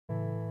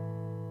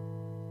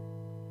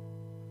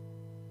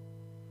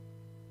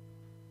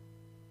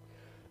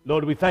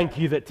Lord, we thank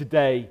you that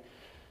today,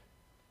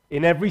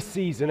 in every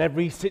season,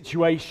 every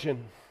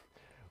situation,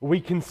 we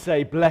can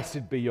say,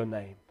 blessed be your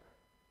name.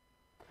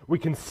 We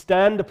can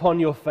stand upon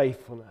your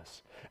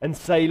faithfulness and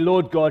say,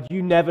 Lord God,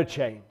 you never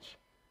change.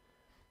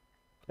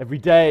 Every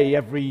day,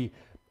 every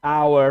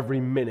hour, every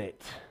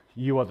minute,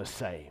 you are the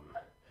same.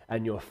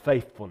 And your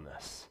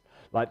faithfulness,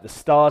 like the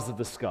stars of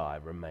the sky,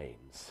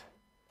 remains.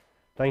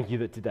 Thank you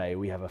that today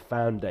we have a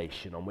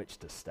foundation on which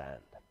to stand,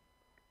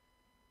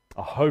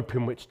 a hope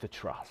in which to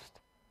trust,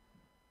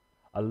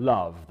 a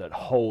love that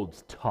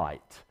holds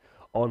tight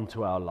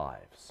onto our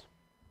lives.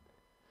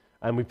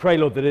 And we pray,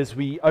 Lord, that as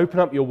we open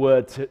up your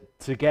word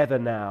together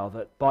now,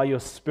 that by your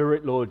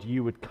Spirit, Lord,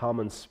 you would come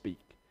and speak.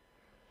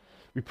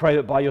 We pray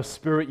that by your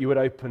Spirit you would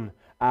open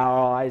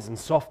our eyes and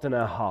soften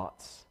our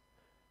hearts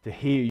to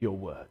hear your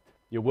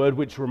word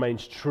which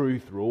remains true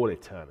through all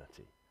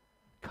eternity.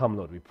 Come,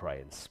 Lord, we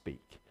pray, and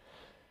speak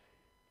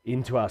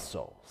into our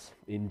souls.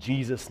 In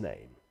Jesus'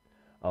 name,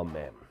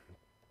 amen.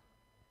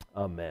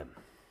 Amen.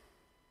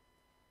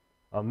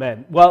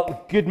 Amen.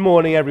 Well, good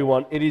morning,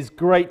 everyone. It is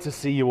great to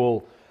see you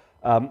all.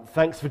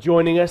 Thanks for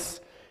joining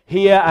us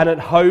here and at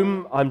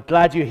home. I'm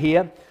glad you're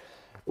here.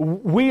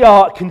 We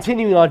are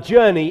continuing our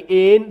journey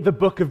in the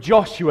book of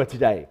Joshua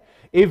today.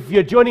 If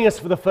you're joining us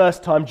for the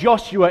first time,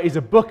 Joshua is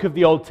a book of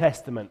the Old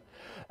Testament.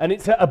 And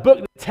it's a book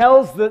that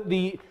tells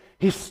the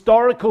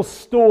historical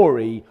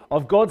story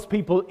of God's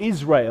people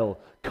Israel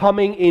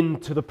coming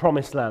into the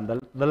promised land,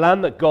 the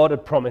land that God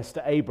had promised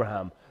to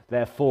Abraham,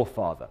 their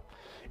forefather.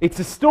 It's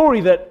a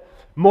story that,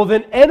 more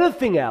than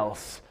anything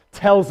else,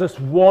 tells us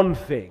one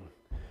thing,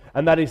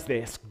 and that is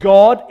this: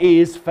 God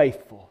is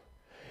faithful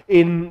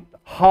in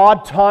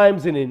hard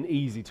times and in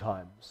easy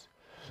times.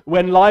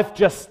 When life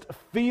just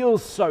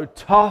feels so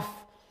tough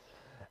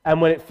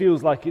and when it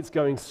feels like it's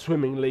going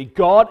swimmingly,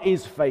 God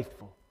is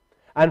faithful.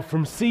 And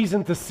from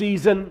season to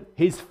season,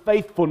 his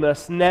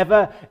faithfulness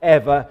never,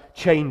 ever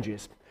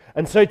changes.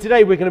 And so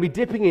today we're going to be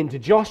dipping into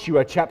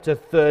Joshua chapter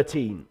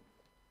 13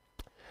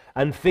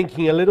 and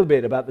thinking a little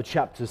bit about the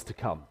chapters to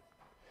come.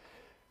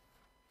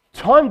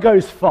 Time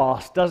goes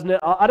fast, doesn't it?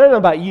 I don't know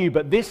about you,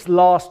 but this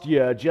last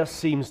year just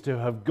seems to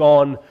have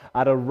gone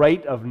at a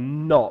rate of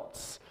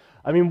knots.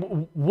 I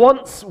mean,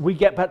 once we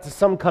get back to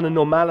some kind of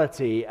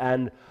normality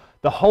and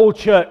the whole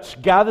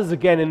church gathers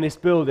again in this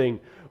building,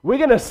 we're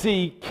going to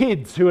see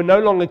kids who are no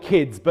longer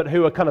kids, but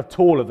who are kind of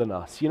taller than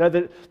us. You know,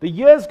 the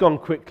year's gone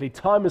quickly,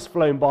 time has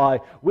flown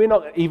by. We're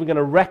not even going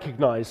to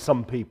recognize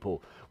some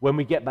people when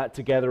we get back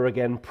together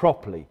again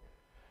properly.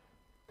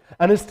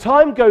 And as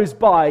time goes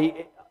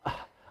by,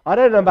 I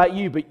don't know about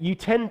you, but you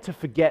tend to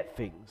forget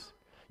things.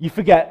 You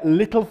forget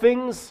little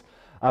things,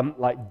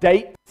 like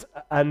dates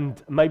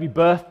and maybe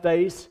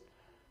birthdays.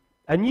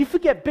 And you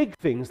forget big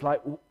things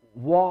like,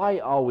 why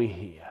are we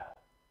here?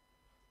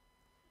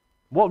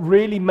 What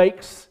really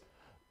makes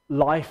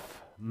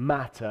life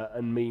matter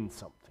and mean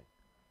something?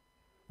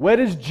 Where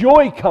does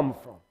joy come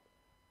from?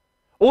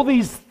 All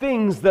these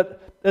things that,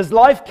 as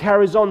life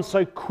carries on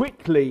so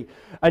quickly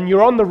and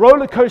you're on the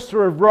roller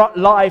coaster of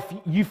life,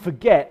 you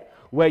forget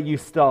where you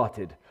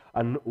started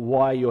and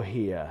why you're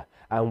here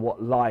and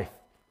what life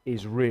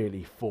is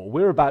really for.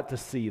 We're about to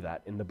see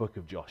that in the book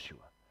of Joshua.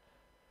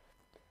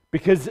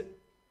 Because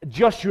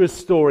Joshua's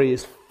story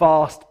is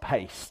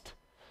fast-paced.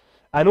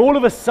 And all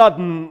of a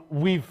sudden,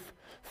 we've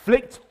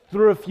flicked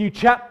through a few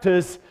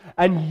chapters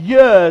and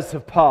years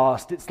have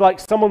passed. It's like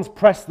someone's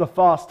pressed the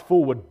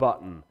fast-forward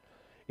button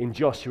in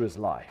Joshua's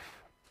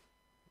life,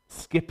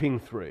 skipping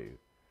through.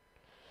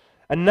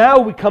 And now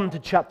we come to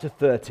chapter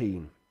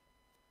 13.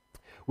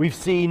 We've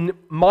seen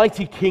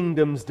mighty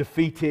kingdoms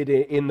defeated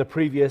in the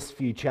previous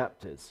few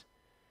chapters.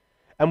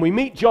 And we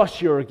meet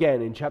Joshua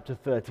again in chapter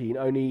 13,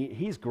 only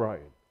he's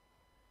grown.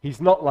 He's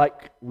not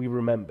like we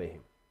remember him.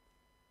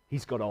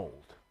 He's got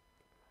old.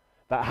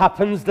 That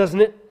happens,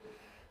 doesn't it?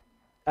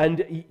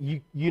 And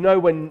you know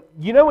when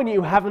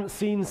you haven't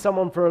seen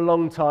someone for a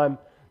long time,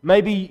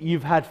 maybe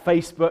you've had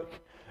Facebook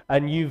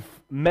and you've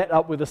met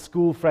up with a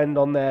school friend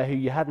on there who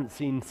you hadn't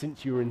seen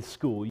since you were in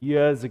school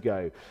years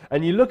ago.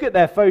 And you look at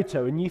their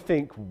photo and you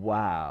think,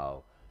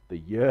 wow, the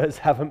years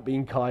haven't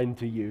been kind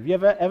to you.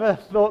 Have you ever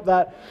thought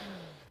that?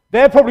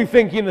 They're probably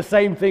thinking the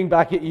same thing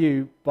back at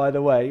you, by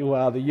the way.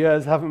 Wow, the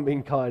years haven't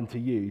been kind to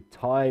you.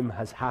 Time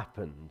has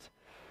happened.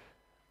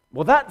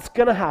 Well, that's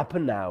going to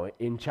happen now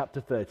in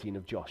chapter 13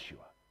 of Joshua.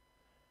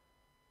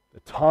 The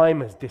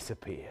time has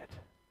disappeared.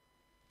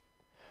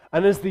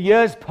 And as the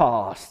years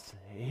passed,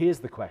 here's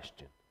the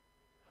question.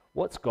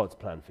 What's God's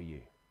plan for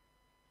you?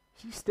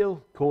 Is he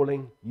still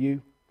calling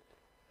you?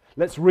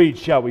 Let's read,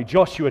 shall we?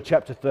 Joshua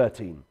chapter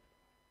 13.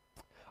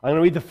 I'm going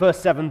to read the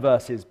first 7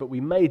 verses, but we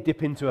may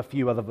dip into a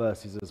few other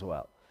verses as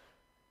well.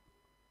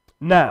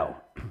 Now,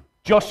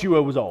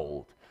 Joshua was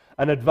old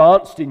and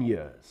advanced in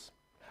years.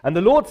 And the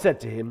Lord said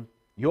to him,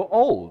 "You're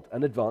old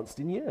and advanced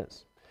in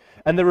years,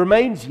 and there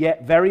remains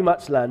yet very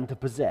much land to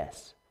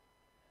possess.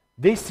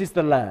 This is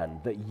the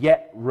land that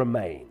yet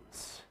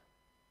remains,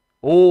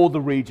 all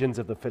the regions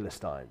of the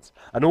Philistines,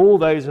 and all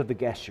those of the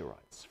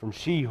Geshurites, from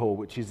Shihor,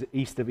 which is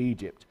east of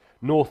Egypt,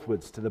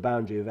 northwards to the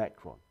boundary of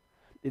Ekron.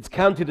 It's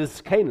counted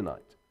as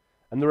Canaanite.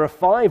 And there are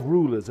 5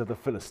 rulers of the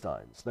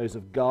Philistines, those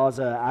of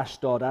Gaza,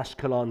 Ashdod,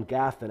 Ashkelon,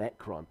 Gath, and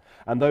Ekron,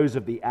 and those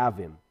of the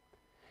Avim.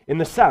 In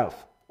the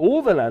south,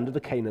 all the land of the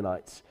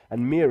Canaanites,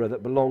 and Mearah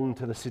that belonged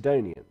to the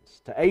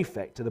Sidonians, to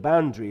Aphek, to the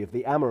boundary of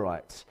the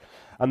Amorites,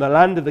 and the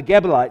land of the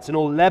Gebalites, and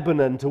all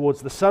Lebanon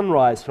towards the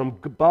sunrise, from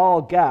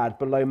Baal Gad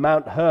below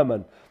Mount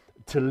Hermon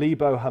to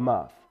Lebo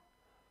Hamath.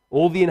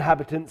 All the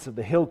inhabitants of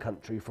the hill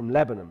country from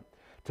Lebanon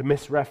to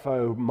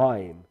Misrepho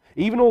Maim,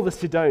 even all the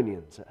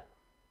Sidonians.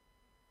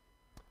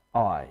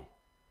 I,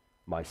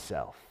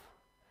 myself,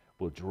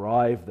 will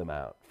drive them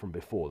out from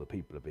before the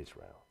people of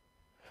Israel.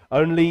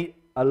 Only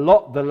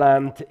allot the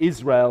land to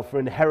Israel for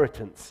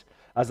inheritance,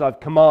 as I've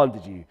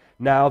commanded you.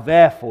 Now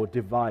therefore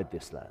divide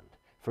this land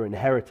for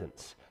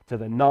inheritance to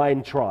the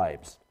 9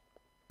 tribes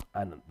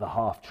and the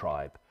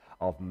half-tribe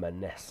of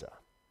Manasseh.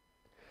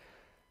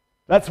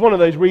 That's one of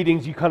those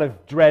readings you kind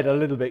of dread a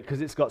little bit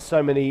because it's got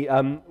so many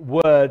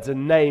words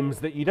and names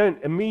that you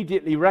don't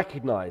immediately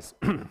recognize.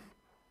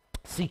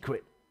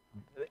 Secret.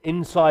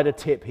 Insider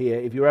tip here,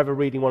 if you're ever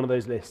reading one of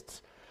those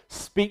lists,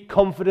 speak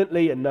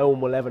confidently and no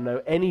one will ever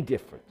know any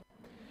different.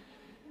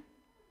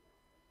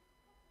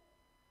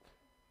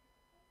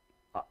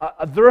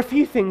 There are a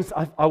few things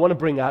I want to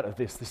bring out of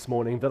this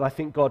morning that I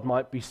think God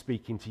might be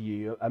speaking to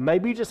you, and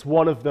maybe just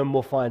one of them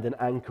will find an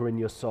anchor in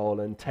your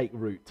soul and take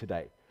root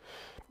today.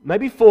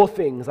 Maybe 4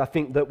 things I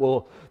think that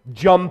will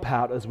jump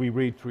out as we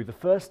read through. The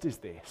first is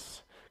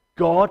this: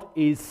 God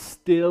is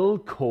still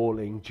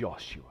calling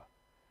Joshua.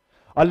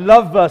 I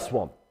love verse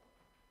 1.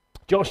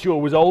 Joshua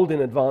was old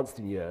and advanced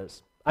in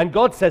years. And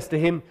God says to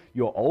him,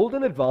 you're old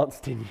and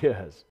advanced in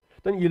years.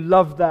 Don't you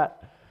love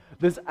that?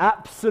 There's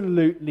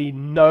absolutely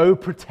no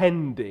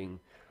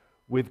pretending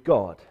with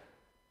God.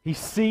 He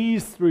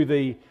sees through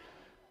the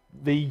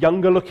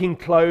younger looking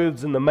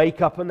clothes and the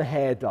makeup and the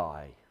hair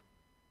dye.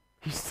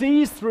 He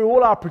sees through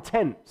all our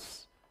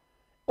pretense.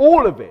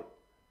 All of it.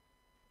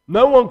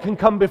 No one can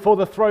come before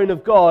the throne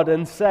of God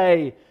and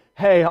say,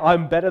 hey,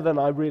 I'm better than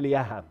I really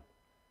am.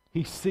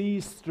 He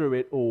sees through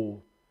it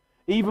all.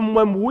 Even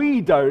when we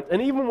don't,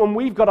 and even when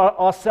we've got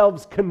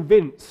ourselves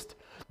convinced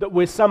that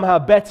we're somehow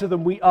better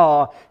than we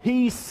are,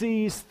 He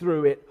sees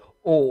through it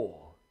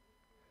all.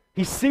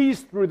 He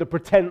sees through the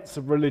pretense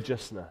of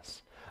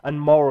religiousness and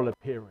moral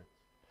appearance.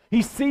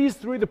 He sees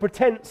through the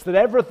pretense that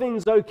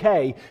everything's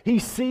okay. He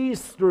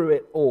sees through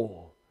it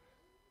all.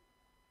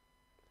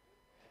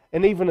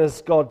 And even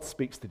as God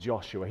speaks to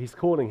Joshua, He's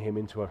calling him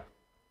into a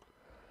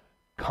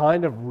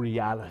kind of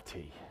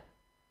reality.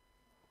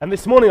 And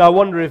this morning I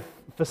wonder if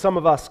for some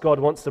of us God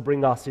wants to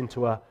bring us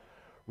into a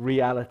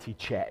reality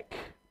check.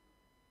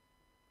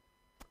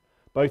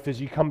 Both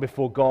as you come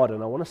before God,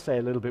 and I want to say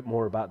a little bit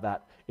more about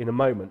that in a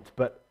moment,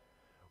 but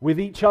with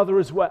each other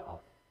as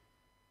well.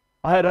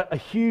 I had a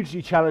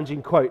hugely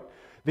challenging quote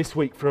this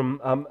week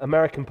from an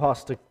American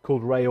pastor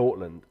called Ray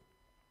Ortland.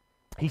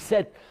 He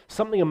said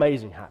something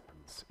amazing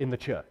happens in the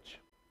church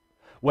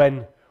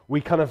when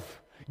we kind of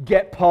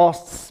get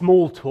past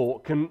small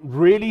talk and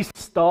really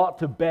start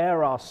to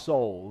bare our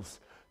souls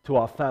to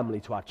our family,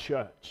 to our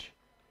church.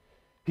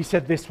 He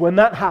said this: when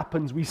that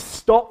happens, we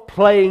stop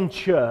playing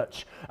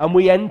church and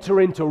we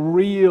enter into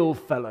real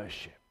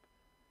fellowship.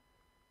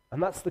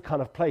 And that's the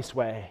kind of place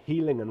where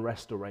healing and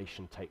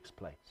restoration takes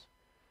place.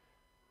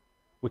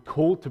 We're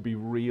called to be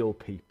real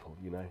people,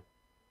 you know.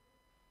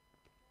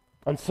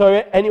 And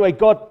so anyway,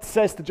 God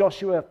says to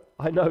Joshua,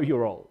 I know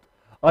you're old.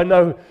 I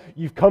know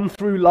you've come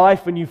through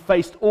life and you've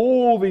faced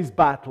all these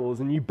battles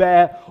and you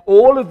bear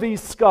all of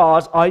these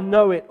scars. I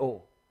know it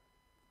all.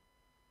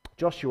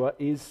 Joshua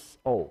is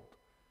old.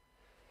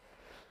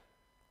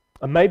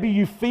 And maybe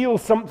you feel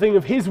something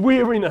of his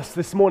weariness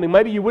this morning.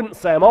 Maybe you wouldn't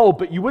say I'm old,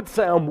 but you would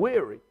say I'm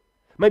weary.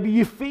 Maybe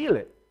you feel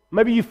it.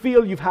 Maybe you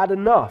feel you've had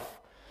enough.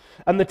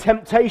 And the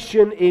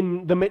temptation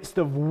in the midst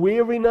of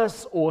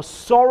weariness or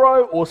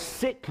sorrow or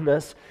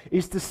sickness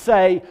is to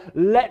say,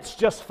 let's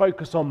just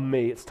focus on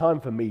me. It's time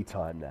for me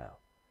time now.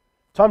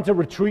 Time to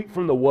retreat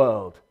from the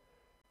world.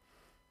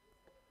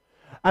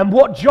 And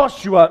what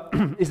Joshua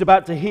is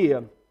about to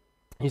hear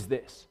is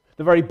this: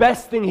 the very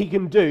best thing he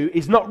can do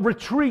is not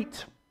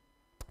retreat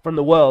from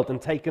the world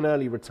and take an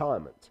early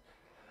retirement.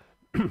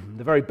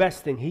 The very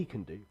best thing he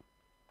can do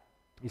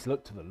is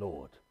look to the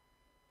Lord.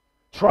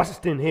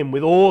 Trust in Him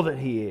with all that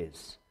He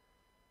is.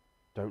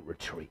 Don't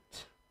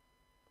retreat.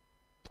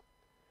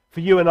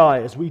 For you and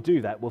I, as we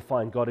do that, we'll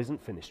find God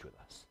isn't finished with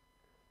us.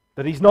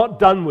 That He's not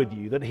done with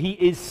you. That He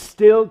is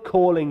still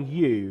calling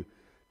you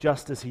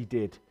just as He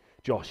did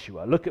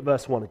Joshua. Look at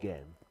verse 1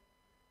 again.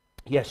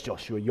 Yes,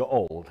 Joshua, you're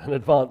old and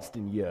advanced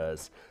in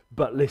years.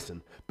 But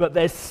listen, but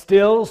there's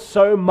still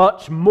so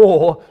much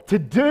more to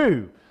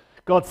do.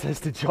 God says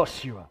to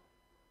Joshua,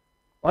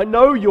 I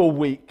know you're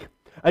weak.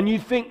 And you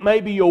think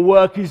maybe your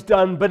work is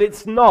done, but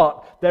it's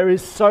not. There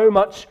is so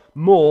much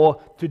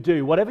more to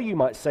do. Whatever you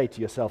might say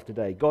to yourself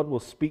today, God will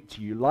speak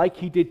to you like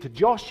He did to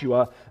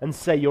Joshua and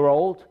say, you're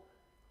old?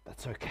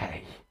 That's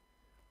okay.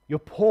 You're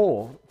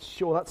poor?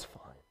 Sure, that's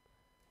fine.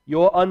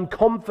 You're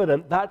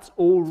unconfident. That's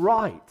all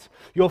right.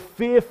 You're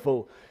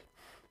fearful.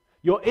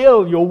 You're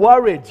ill. You're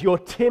worried. You're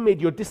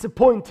timid. You're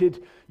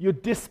disappointed. You're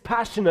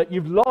dispassionate.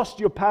 You've lost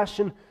your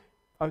passion.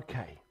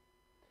 Okay.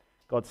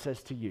 God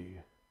says to you,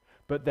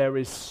 but there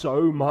is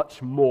so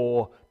much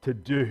more to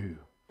do,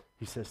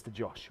 he says to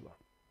Joshua.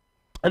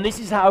 And this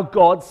is how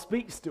God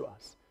speaks to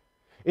us.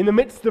 In the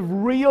midst of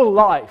real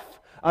life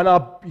and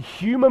our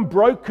human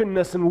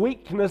brokenness and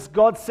weakness,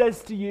 God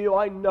says to you,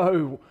 I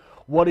know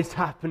what is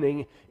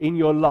happening in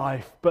your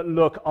life, but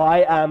look,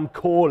 I am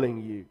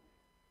calling you.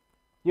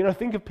 You know,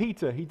 think of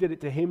Peter. He did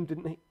it to him,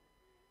 didn't he?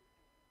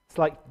 It's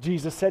like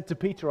Jesus said to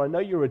Peter, I know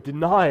you're a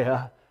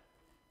denier.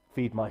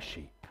 Feed my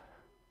sheep.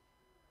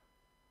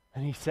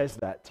 And he says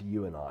that to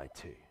you and I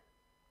too.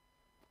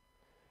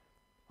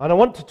 And I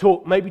want to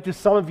talk maybe to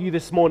some of you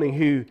this morning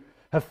who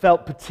have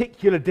felt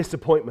particular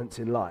disappointments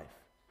in life.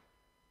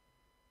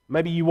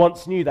 Maybe you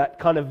once knew that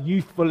kind of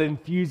youthful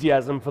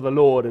enthusiasm for the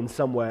Lord and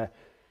somewhere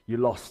you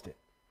lost it.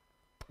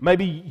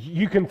 Maybe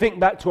you can think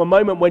back to a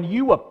moment when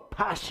you were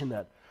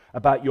passionate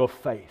about your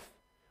faith,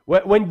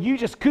 when you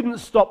just couldn't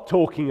stop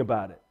talking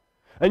about it.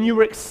 And you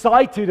were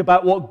excited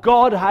about what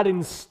God had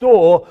in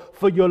store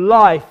for your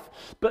life,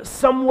 but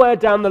somewhere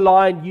down the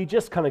line, you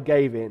just kind of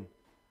gave in.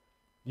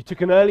 You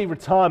took an early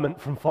retirement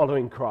from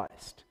following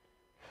Christ.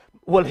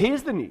 Well,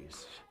 here's the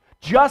news.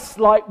 Just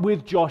like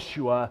with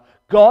Joshua,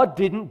 God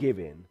didn't give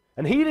in,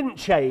 and he didn't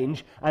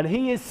change, and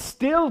he is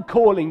still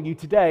calling you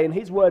today, and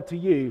his word to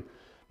you,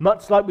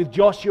 much like with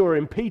Joshua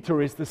and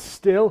Peter, is there's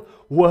still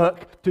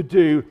work to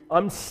do.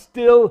 I'm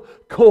still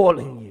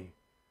calling you.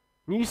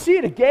 And you see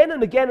it again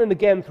and again and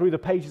again through the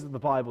pages of the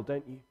Bible,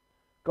 don't you?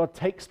 God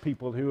takes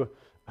people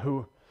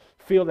who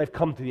feel they've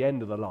come to the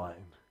end of the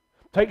line.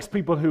 Takes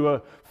people who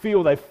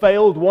feel they've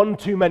failed one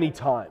too many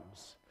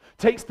times.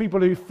 Takes people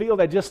who feel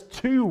they're just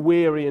too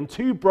weary and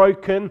too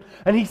broken.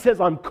 And he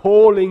says, I'm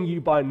calling you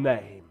by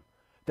name.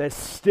 There's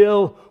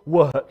still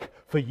work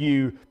for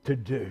you to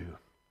do.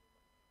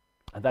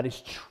 And that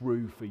is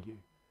true for you.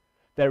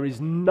 There is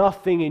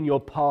nothing in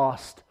your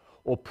past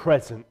or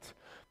present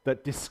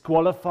that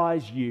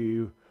disqualifies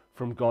you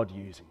from God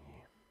using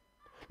you.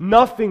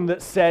 Nothing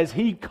that says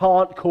he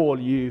can't call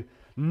you.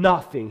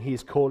 Nothing.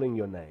 He's calling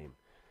your name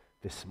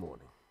this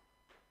morning.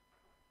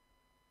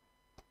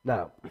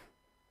 Now,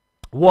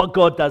 what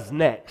God does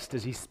next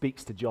as he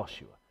speaks to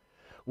Joshua,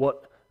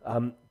 what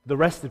the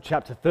rest of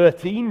chapter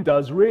 13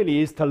 does really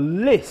is to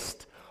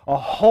list a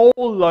whole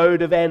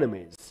load of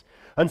enemies.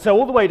 And so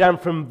all the way down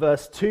from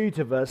verse 2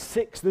 to verse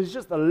 6, there's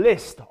just a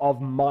list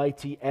of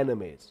mighty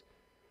enemies.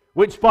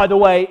 Which, by the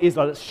way, is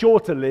a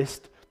shorter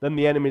list than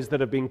the enemies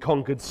that have been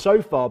conquered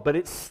so far, but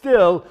it's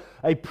still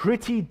a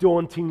pretty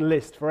daunting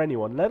list for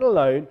anyone, let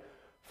alone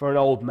for an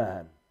old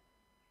man.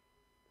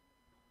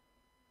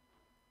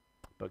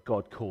 But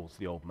God calls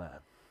the old man.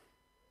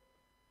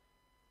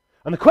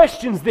 And the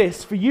question's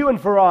this, for you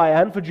and for I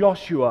and for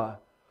Joshua,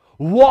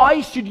 why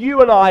should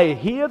you and I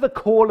hear the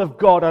call of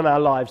God on our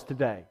lives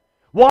today?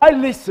 Why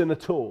listen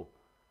at all?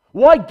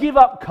 Why give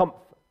up comfort?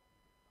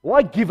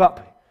 Why give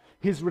up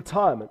his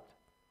retirement?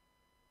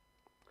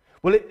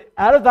 Well,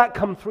 out of that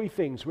come three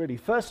things, really.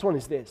 First one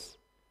is this.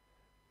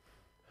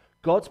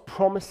 God's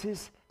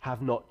promises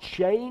have not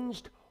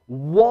changed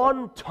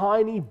one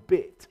tiny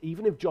bit,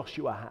 even if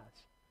Joshua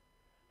has.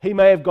 He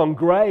may have gone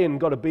grey and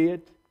got a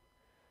beard.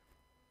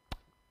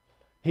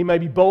 He may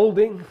be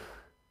balding.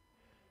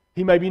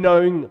 He may be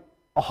knowing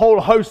a whole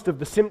host of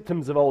the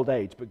symptoms of old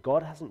age, but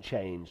God hasn't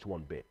changed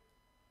one bit.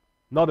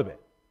 Not a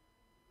bit.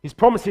 His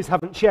promises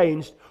haven't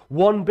changed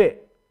one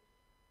bit.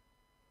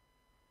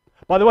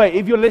 By the way,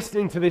 if you're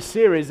listening to this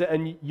series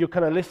and you're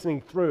kind of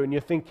listening through and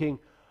you're thinking,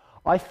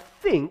 I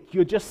think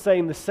you're just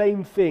saying the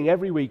same thing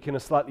every week in a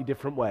slightly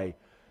different way.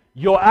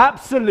 You're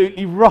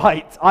absolutely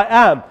right. I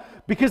am.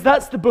 Because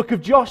that's the book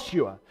of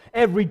Joshua.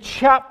 Every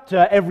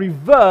chapter, every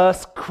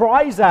verse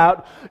cries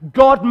out,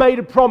 God made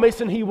a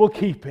promise and he will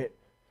keep it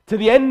to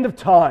the end of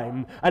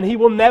time, and he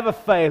will never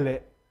fail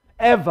it,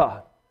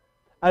 ever.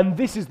 And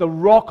this is the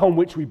rock on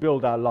which we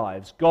build our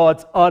lives.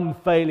 God's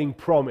unfailing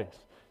promise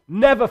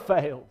never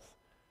fails.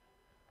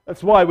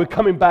 That's why we're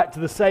coming back to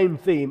the same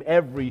theme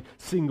every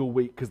single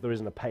week, because there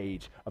isn't a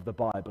page of the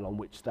Bible on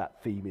which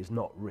that theme is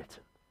not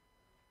written.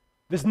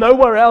 There's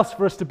nowhere else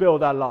for us to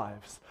build our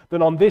lives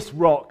than on this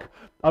rock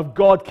of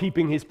God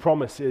keeping his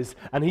promises,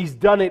 and he's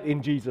done it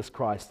in Jesus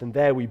Christ, and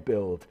there we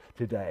build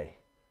today.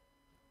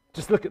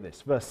 Just look at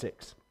this, verse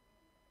 6.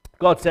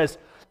 God says,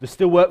 there's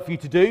still work for you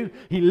to do.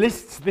 He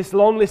lists this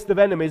long list of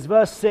enemies.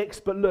 Verse 6,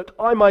 but look,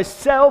 I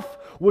myself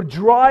will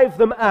drive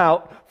them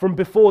out from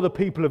before the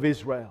people of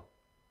Israel.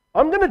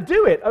 I'm going to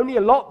do it. Only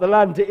allot the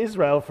land to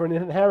Israel for an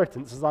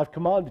inheritance as I've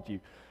commanded you.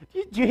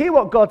 Do you hear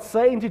what God's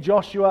saying to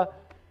Joshua?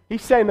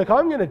 He's saying, look,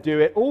 I'm going to do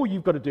it. All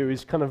you've got to do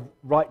is kind of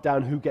write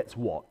down who gets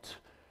what.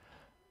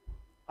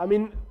 I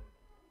mean,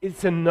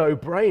 it's a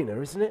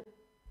no-brainer, isn't it?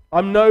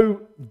 I'm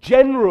no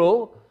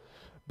general,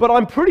 but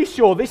I'm pretty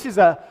sure this is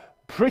a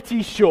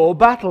pretty sure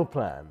battle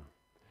plan.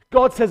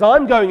 God says,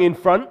 I'm going in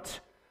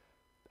front,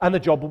 and the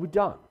job will be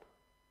done.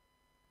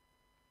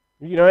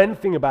 If you know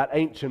anything about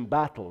ancient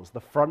battles,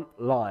 the front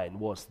line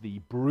was the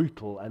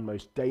brutal and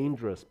most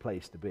dangerous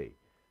place to be.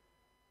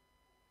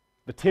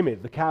 The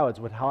timid, the cowards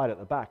would hide at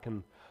the back,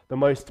 and the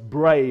most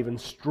brave and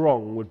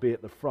strong would be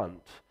at the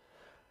front.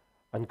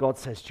 And God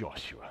says,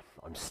 Joshua,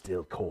 I'm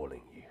still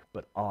calling you,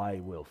 but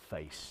I will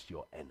face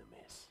your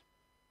enemies.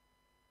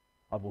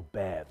 I will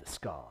bear the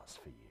scars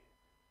for you.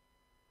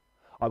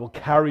 I will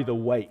carry the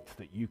weight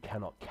that you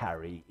cannot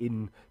carry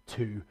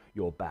into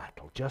your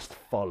battle. Just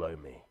follow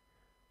me.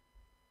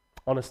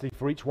 Honestly,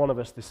 for each one of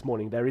us this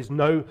morning, there is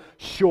no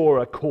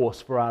surer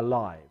course for our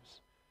lives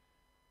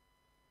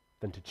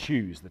than to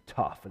choose the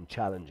tough and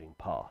challenging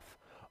path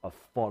of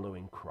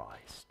following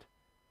Christ.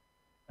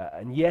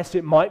 And yes,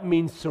 it might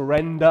mean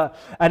surrender,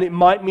 and it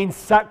might mean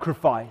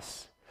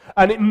sacrifice,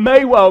 and it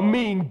may well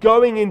mean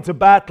going into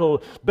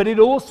battle, but it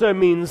also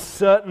means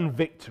certain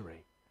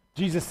victory.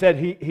 Jesus said,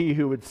 he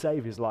who would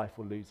save his life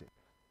will lose it.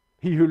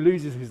 He who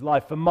loses his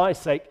life for my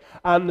sake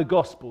and the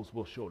gospel's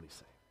will surely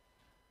save.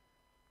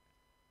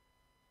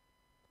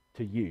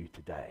 To you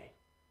today,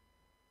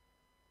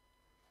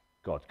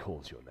 God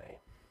calls your name.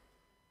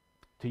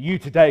 To you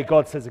today,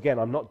 God says again,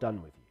 I'm not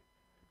done with you.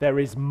 There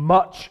is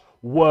much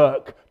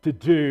work to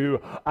do,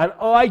 and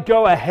I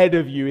go ahead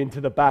of you into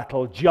the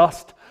battle.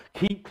 Just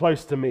keep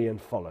close to me and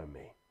follow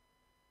me.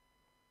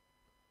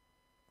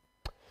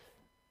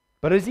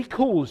 But as he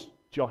calls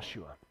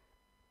Joshua,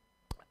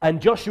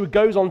 and Joshua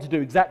goes on to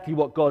do exactly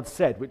what God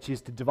said, which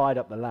is to divide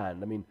up the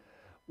land. I mean,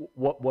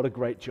 what a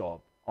great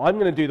job. I'm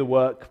going to do the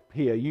work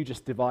here, you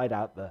just divide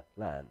out the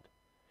land.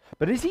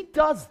 But as he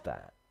does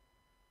that,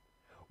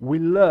 we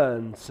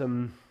learn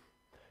some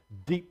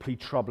deeply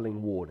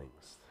troubling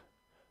warnings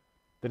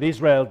that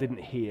Israel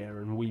didn't hear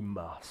and we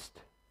must.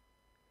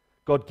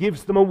 God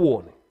gives them a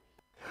warning.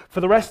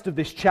 For the rest of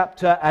this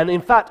chapter, and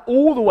in fact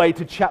all the way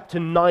to chapter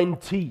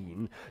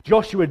 19,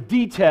 Joshua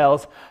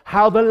details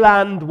how the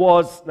land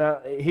was,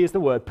 now here's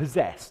the word,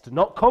 possessed,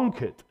 not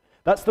conquered.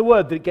 That's the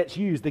word that gets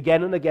used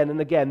again and again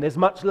and again. There's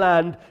much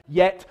land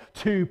yet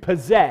to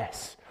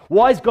possess.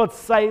 Why is God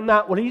saying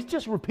that? Well, he's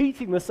just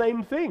repeating the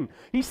same thing.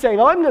 He's saying,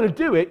 I'm going to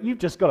do it, you've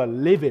just got to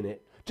live in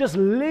it. Just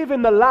live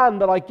in the land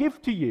that I give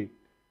to you.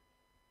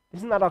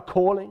 Isn't that our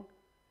calling?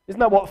 Isn't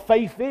that what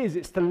faith is?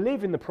 It's to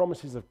live in the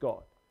promises of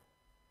God.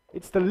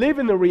 It's to live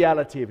in the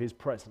reality of his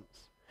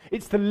presence.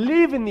 It's to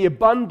live in the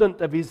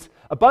abundance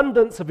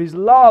of his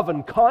love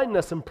and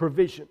kindness and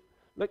provision.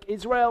 Look,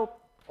 Israel,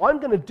 I'm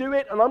going to do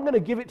it and I'm going to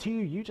give it to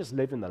you. You just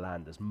live in the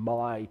land as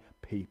my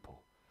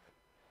people.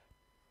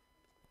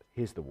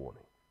 Here's the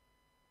warning.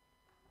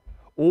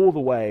 All the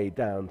way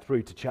down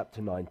through to chapter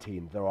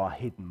 19, there are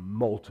hidden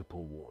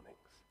multiple warnings.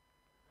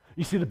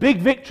 You see, the big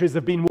victories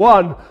have been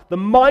won. The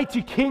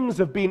mighty kings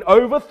have been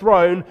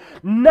overthrown.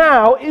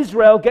 Now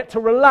Israel get to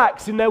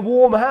relax in their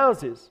warm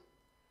houses.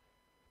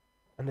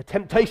 And the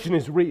temptation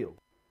is real,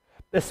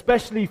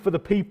 especially for the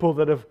people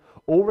that have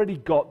already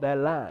got their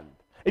land.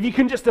 If you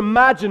can just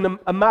imagine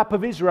a map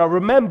of Israel,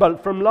 remember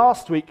from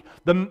last week,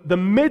 the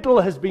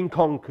middle has been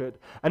conquered,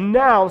 and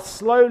now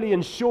slowly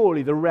and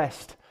surely the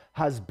rest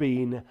has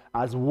been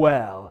as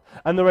well.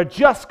 And there are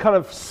just kind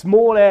of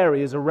small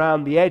areas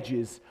around the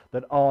edges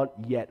that aren't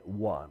yet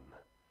won.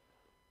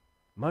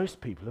 Most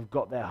people have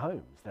got their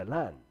homes, their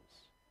lands,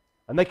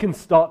 and they can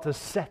start to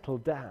settle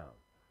down.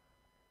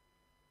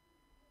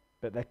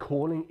 But their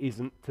calling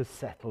isn't to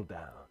settle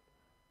down.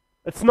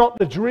 It's not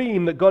the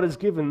dream that God has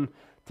given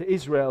to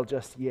Israel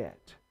just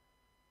yet.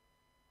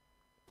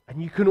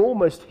 And you can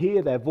almost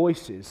hear their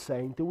voices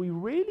saying, do we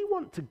really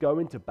want to go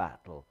into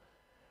battle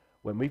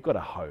when we've got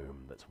a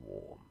home that's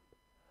warm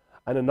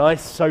and a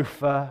nice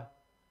sofa?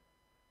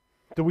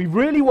 Do we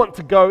really want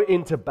to go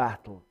into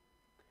battle?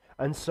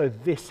 And so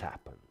this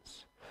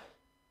happens.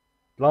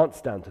 Glance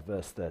down to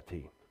verse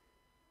 13.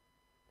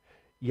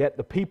 Yet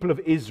the people of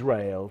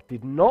Israel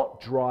did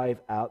not drive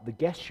out the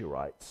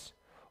Geshurites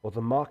or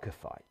the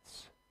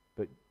Maacathites,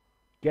 but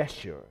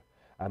Geshur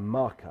and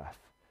Maacath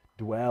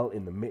dwell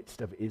in the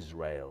midst of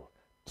Israel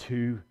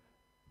to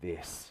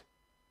this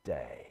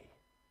day.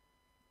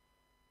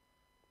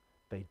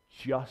 They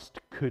just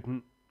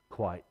couldn't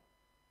quite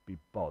be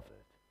bothered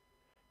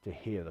to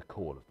hear the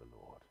call of the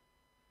Lord.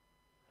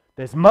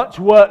 There's much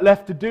work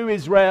left to do,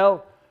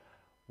 Israel.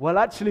 Well,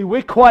 actually,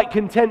 we're quite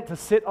content to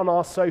sit on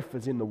our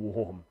sofas in the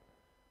warm.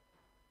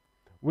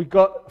 We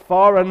got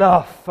far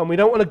enough, and we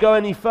don't want to go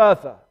any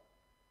further.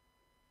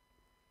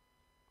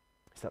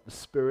 Is that the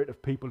spirit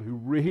of people who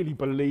really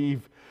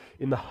believe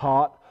in the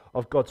heart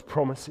of God's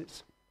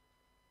promises?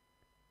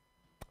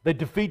 They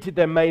defeated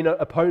their main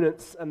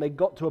opponents, and they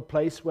got to a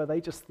place where they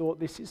just thought,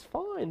 this is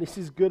fine, this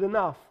is good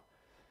enough.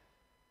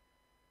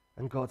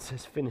 And God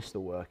says, finish the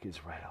work,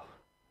 Israel.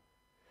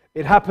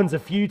 It happens a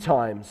few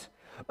times.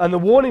 And the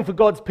warning for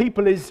God's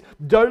people is,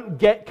 don't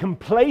get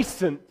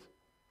complacent.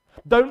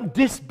 Don't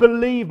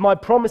disbelieve my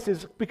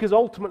promises, because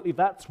ultimately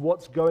that's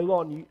what's going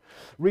on. You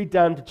read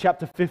down to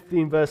chapter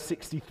 15, verse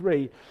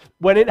 63.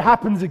 When it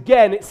happens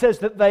again, it says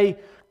that they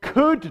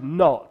could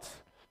not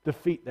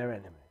defeat their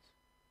enemies.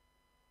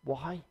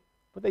 Why?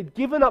 But they'd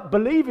given up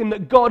believing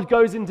that God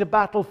goes into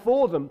battle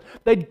for them.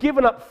 They'd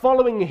given up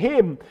following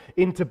him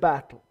into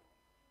battle.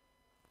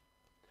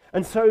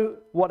 And so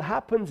what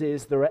happens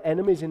is there are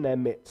enemies in their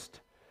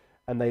midst,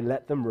 and they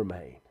let them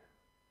remain.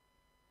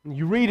 And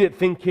you read it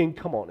thinking,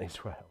 come on,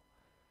 Israel.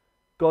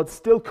 God's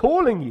still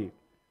calling you.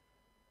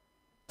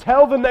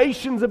 Tell the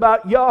nations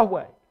about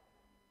Yahweh.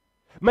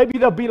 Maybe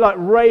they'll be like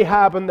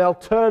Rahab and they'll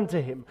turn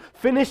to him.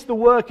 Finish the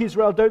work,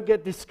 Israel. Don't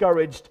get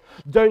discouraged.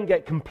 Don't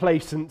get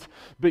complacent.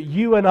 But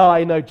you and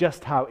I know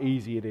just how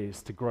easy it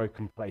is to grow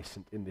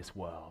complacent in this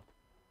world.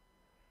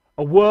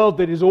 A world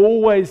that is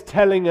always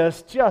telling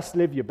us, just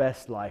live your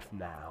best life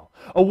now.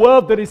 A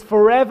world that is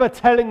forever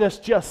telling us,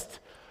 just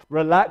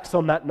relax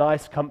on that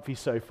nice comfy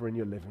sofa in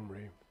your living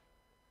room.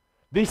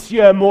 This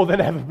year more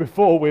than ever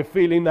before, we're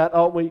feeling that,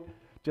 aren't we?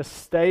 Just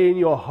stay in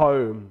your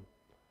home.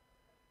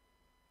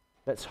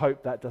 Let's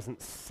hope that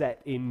doesn't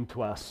set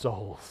into our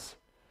souls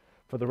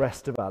for the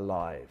rest of our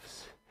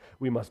lives.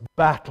 We must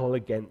battle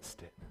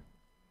against it.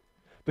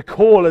 The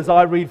call as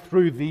I read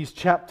through these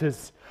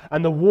chapters,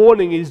 and the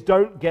warning is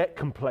don't get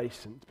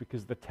complacent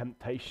because the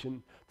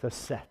temptation to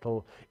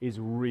settle is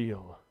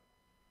real.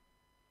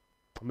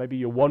 Maybe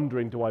you're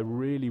wondering, do I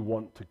really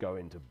want to go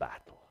into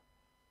battle?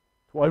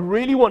 Do I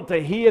really want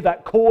to hear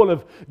that call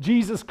of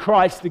Jesus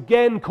Christ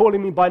again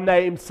calling me by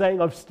name,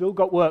 saying, I've still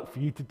got work for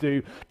you to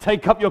do.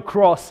 Take up your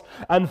cross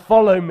and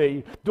follow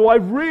me. Do I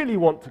really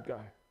want to go?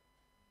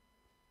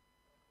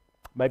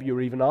 Maybe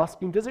you're even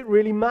asking, does it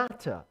really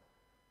matter?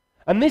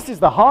 And this is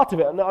the heart of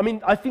it. I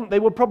mean, I think they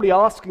were probably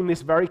asking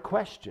this very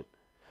question.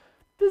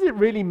 Does it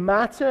really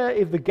matter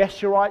if the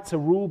Geshurites are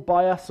ruled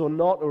by us or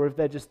not, or if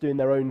they're just doing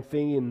their own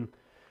thing in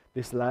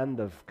this land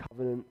of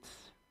covenants?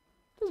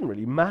 It doesn't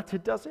really matter,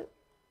 does it?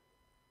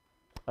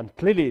 And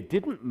clearly it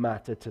didn't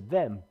matter to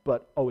them,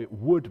 but it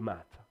would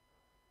matter.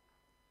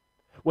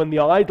 When the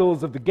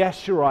idols of the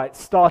Geshurites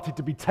started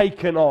to be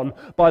taken on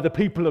by the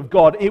people of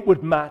God, it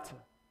would matter.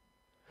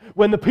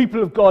 When the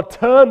people of God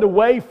turned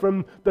away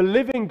from the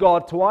living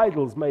God to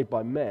idols made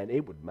by men,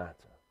 it would matter.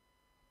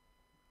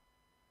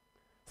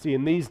 See,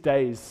 in these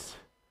days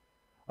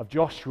of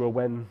Joshua,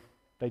 when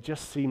they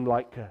just seemed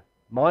like a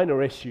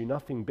minor issue,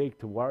 nothing big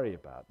to worry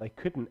about, they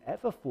couldn't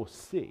ever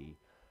foresee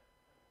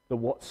that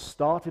what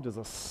started as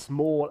a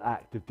small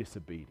act of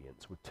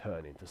disobedience would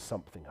turn into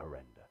something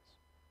horrendous.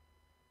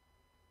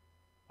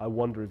 I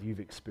wonder if you've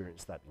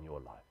experienced that in your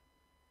life.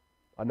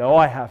 I know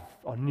I have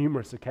on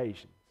numerous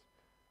occasions.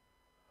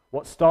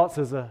 What starts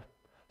as a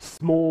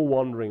small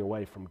wandering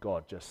away from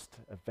God just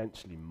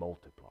eventually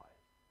multiplies.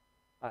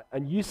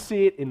 And you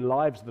see it in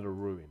lives that are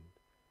ruined.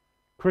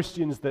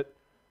 Christians that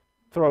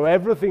throw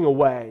everything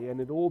away, and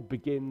it all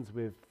begins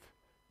with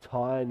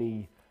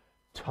tiny,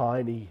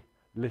 tiny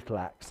little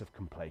acts of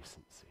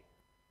complacency.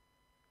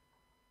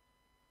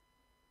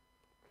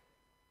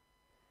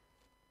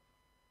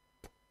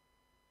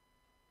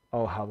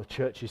 Oh, how the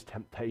church's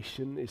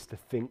temptation is to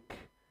think,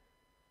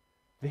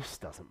 this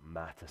doesn't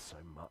matter so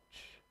much.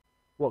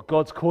 What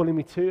God's calling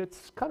me to,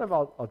 it's kind of,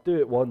 I'll do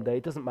it one day.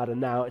 It doesn't matter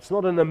now. It's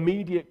not an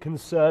immediate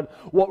concern.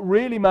 What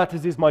really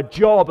matters is my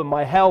job and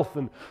my health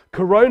and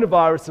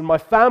coronavirus and my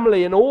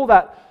family, and all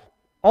that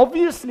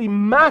obviously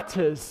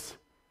matters,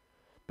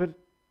 but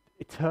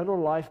eternal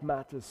life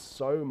matters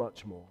so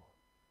much more.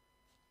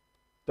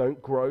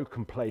 Don't grow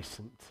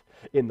complacent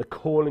in the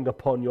calling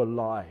upon your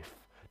life,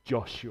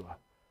 Joshua.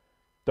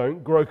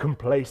 Don't grow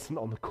complacent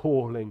on the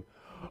calling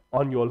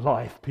on your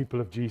life, people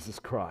of Jesus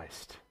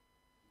Christ.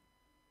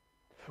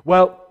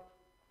 Well,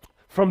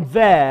 from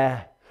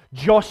there,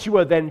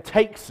 Joshua then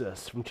takes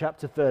us from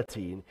chapter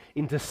 13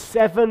 into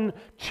 7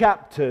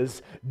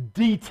 chapters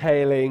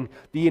detailing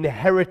the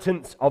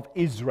inheritance of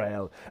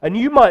Israel. And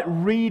you might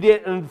read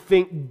it and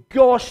think,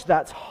 gosh,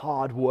 that's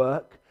hard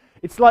work.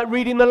 It's like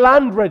reading the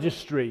land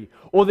registry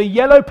or the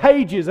yellow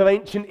pages of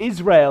ancient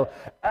Israel.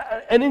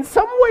 And in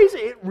some ways,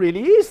 it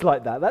really is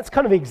like that. That's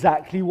kind of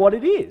exactly what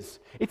it is.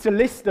 It's a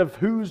list of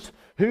who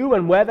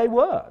and where they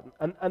were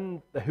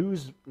and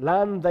whose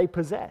land they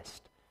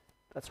possessed.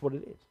 That's what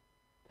it is.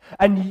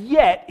 And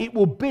yet, it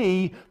will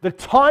be the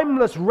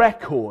timeless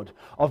record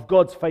of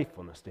God's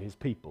faithfulness to his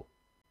people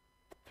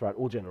throughout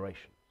all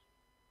generations.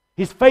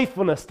 His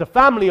faithfulness to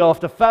family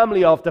after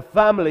family after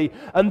family,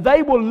 and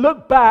they will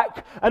look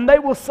back and they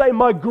will say,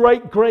 my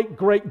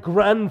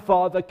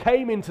great-great-great-grandfather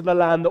came into the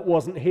land that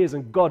wasn't his,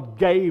 and God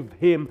gave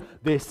him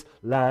this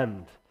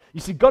land.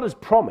 You see, God has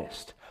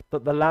promised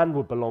that the land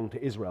would belong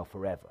to Israel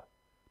forever,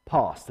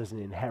 passed as an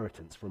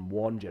inheritance from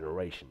one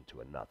generation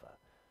to another.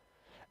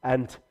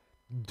 And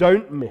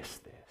don't miss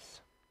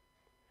this.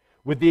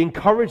 With the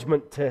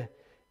encouragement to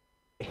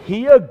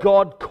hear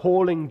God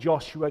calling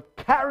Joshua,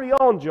 carry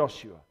on,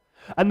 Joshua.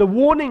 And the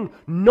warning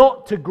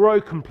not to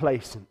grow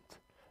complacent,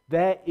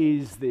 there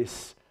is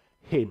this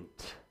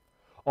hint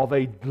of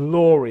a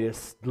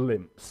glorious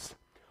glimpse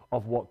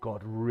of what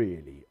God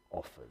really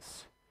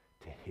offers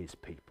to his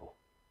people.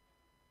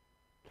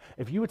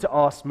 If you were to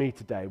ask me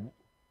today,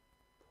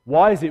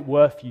 why is it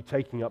worth you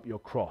taking up your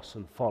cross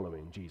and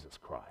following Jesus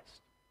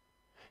Christ?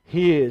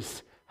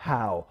 Here's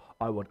how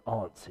I would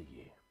answer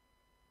you.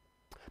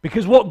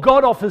 Because what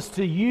God offers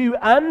to you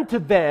and to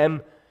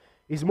them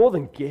is more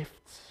than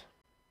gifts.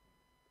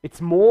 It's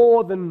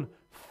more than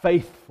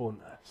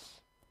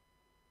faithfulness.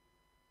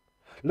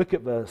 Look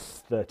at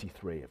verse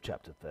 33 of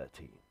chapter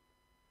 13.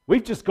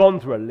 We've just gone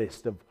through a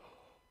list of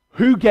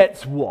who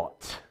gets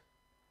what.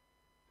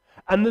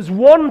 And there's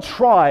one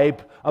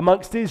tribe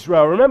amongst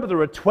Israel. Remember, there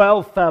are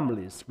 12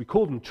 families. We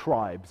call them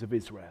tribes of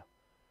Israel.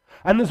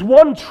 And there's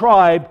one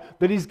tribe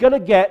that is going to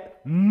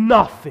get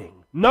nothing,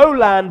 no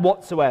land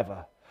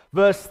whatsoever.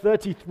 Verse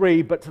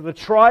 33, but to the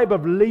tribe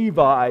of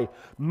Levi,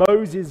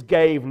 Moses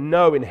gave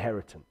no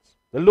inheritance.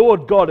 The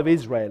Lord God of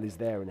Israel is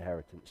their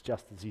inheritance,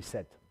 just as he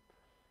said to them.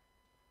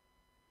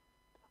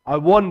 I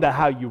wonder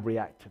how you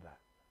react to that.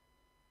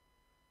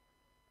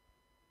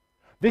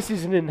 This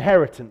is an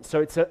inheritance, so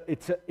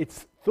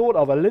it's thought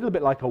of a little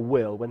bit like a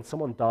will. When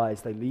someone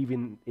dies, they leave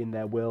in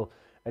their will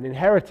an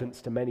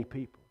inheritance to many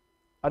people.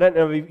 I don't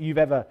know if you've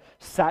ever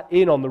sat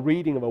in on the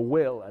reading of a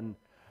will and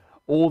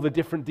all the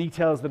different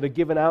details that are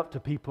given out to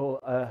people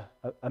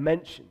are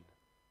mentioned.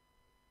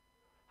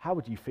 How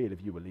would you feel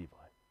if you were Levi?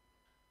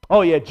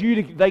 Oh yeah,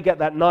 Judah, they get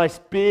that nice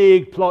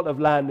big plot of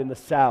land in the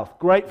south.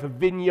 Great for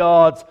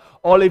vineyards,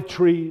 olive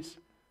trees.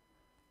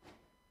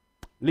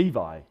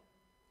 Levi,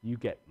 you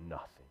get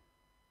nothing.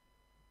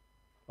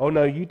 Oh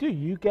no, you do.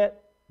 You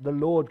get the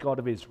Lord God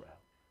of Israel.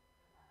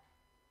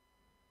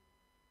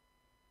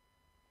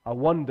 I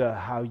wonder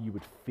how you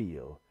would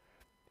feel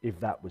if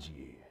that was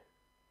you.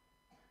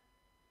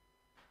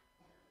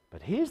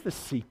 But here's the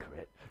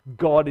secret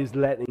God is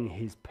letting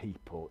his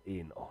people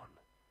in on.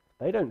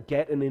 They don't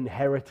get an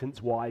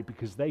inheritance. Why?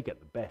 Because they get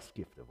the best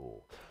gift of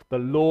all. The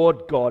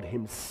Lord God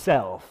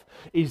himself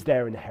is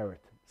their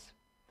inheritance.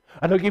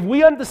 And look, if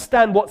we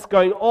understand what's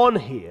going on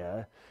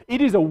here,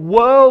 it is a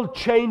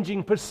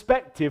world-changing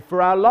perspective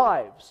for our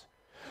lives.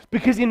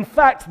 Because in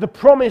fact, the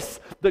promise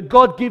that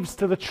God gives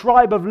to the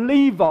tribe of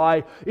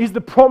Levi is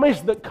the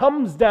promise that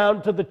comes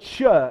down to the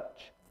church.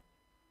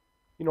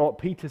 You know what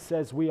Peter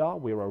says we are?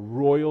 We're a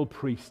royal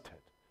priesthood.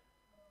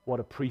 What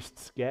do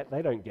priests get?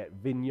 They don't get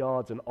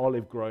vineyards and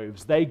olive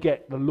groves. They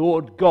get the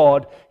Lord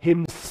God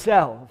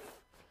himself.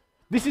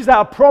 This is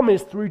our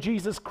promise through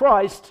Jesus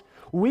Christ.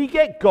 We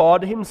get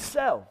God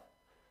himself.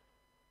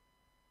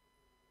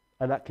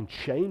 And that can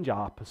change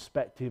our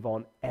perspective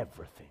on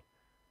everything.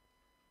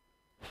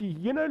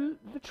 You know,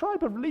 the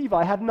tribe of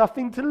Levi had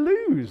nothing to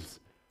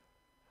lose.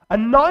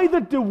 And neither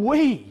do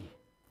we.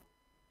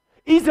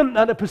 Isn't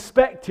that a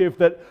perspective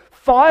that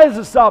fires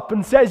us up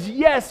and says,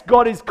 yes,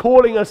 God is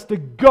calling us to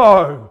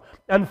go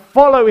and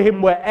follow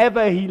him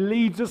wherever he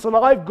leads us, and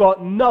I've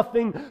got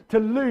nothing to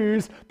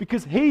lose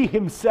because he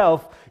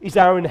himself is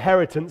our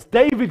inheritance.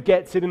 David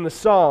gets it in the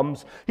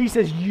Psalms. He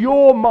says,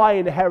 you're my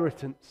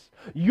inheritance.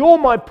 You're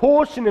my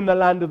portion in the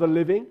land of the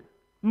living.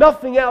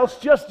 Nothing else,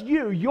 just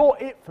you. You're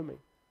it for me.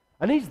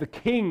 And he's the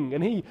king,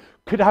 and he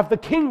could have the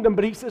kingdom,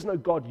 but he says, no,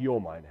 God, you're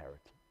my inheritance.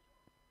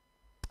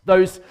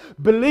 Those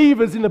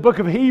believers in the book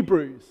of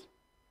Hebrews,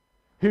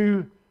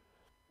 who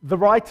the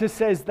writer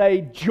says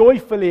they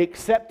joyfully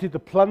accepted the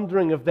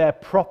plundering of their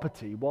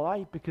property.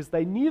 Why? Because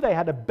they knew they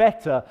had a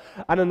better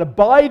and an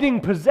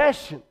abiding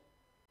possession.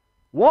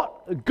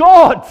 What?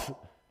 God!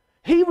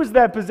 He was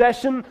their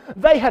possession.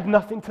 They had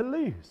nothing to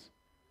lose.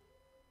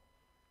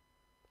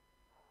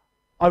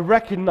 I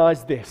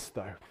recognize this,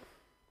 though.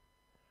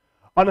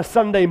 On a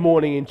Sunday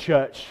morning in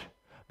church,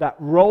 that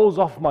rolls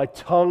off my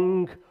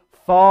tongue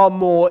far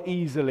more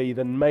easily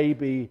than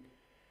maybe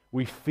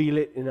we feel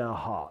it in our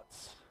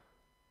hearts.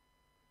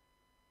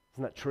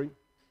 Isn't that true?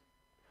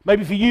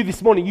 Maybe for you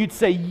this morning, you'd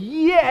say,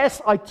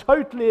 yes, I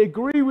totally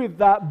agree with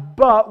that,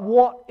 but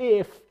what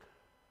if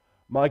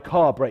my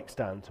car breaks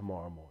down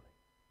tomorrow morning?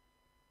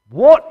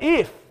 What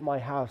if my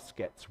house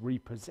gets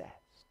repossessed?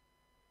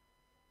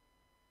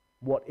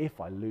 What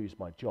if I lose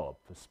my job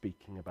for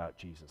speaking about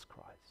Jesus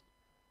Christ?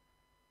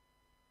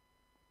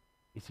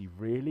 Is he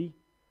really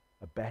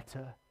a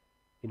better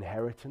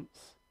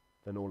inheritance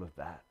than all of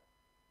that?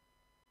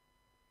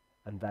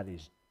 And that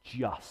is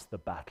just the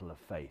battle of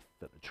faith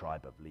that the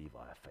tribe of Levi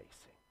are facing.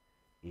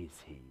 Is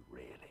he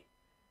really?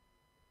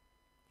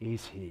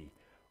 Is he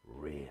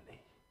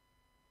really?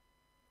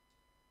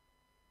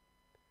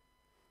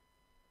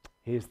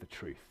 Here's the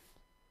truth.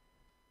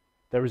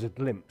 There is a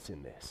glimpse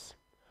in this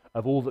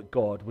of all that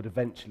God would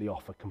eventually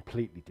offer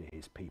completely to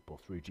his people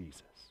through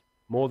Jesus.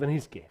 More than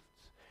his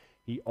gifts,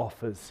 he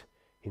offers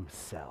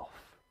himself.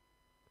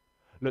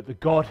 Look, the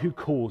God who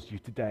calls you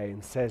today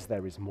and says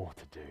there is more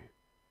to do,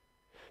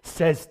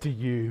 says to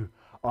you,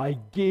 I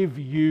give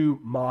you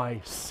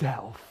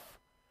myself,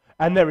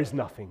 and there is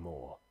nothing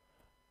more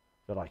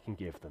that I can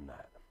give than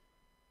that.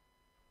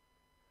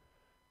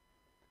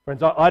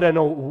 Friends, I don't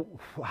know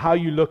how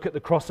you look at the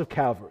cross of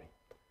Calvary,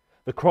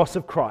 the cross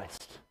of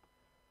Christ.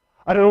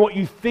 I don't know what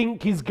you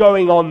think is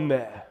going on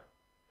there,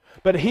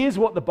 but here's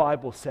what the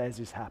Bible says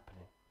is happening.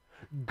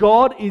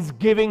 God is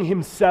giving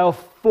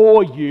himself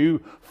for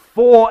you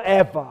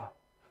forever,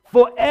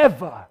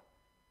 forever,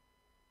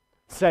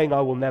 saying,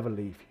 I will never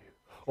leave you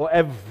or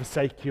ever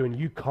forsake you, and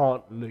you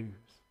can't lose.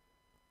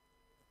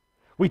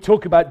 We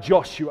talk about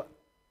Joshua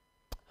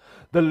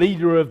the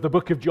leader of the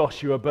book of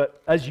Joshua,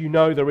 but as you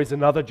know, there is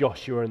another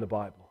Joshua in the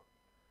Bible.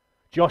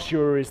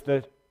 Joshua is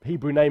the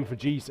Hebrew name for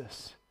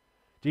Jesus.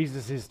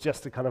 Jesus is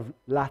just a kind of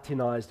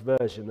Latinized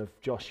version of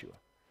Joshua.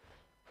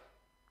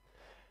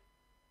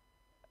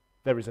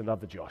 There is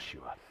another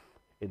Joshua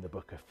in the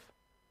book of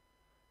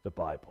the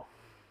Bible.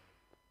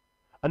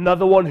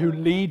 Another one who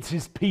leads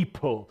his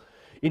people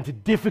into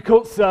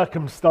difficult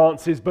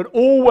circumstances, but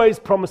always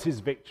promises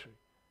victory.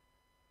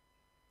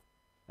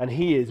 And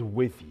he is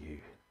with you.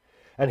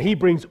 And he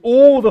brings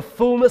all the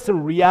fullness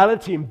and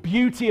reality and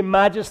beauty and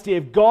majesty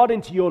of God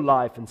into your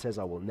life and says,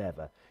 I will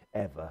never,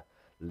 ever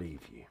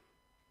leave you.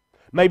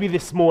 Maybe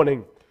this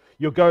morning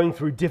you're going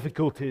through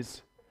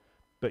difficulties,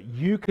 but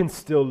you can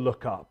still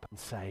look up and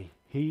say,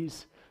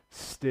 he's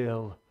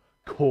still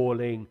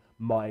calling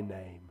my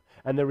name.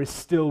 And there is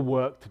still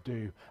work to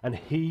do. And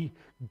he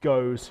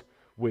goes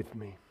with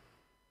me.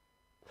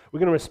 We're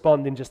going to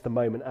respond in just a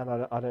moment. And I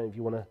don't know if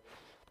you want to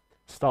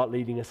start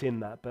leading us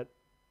in that. But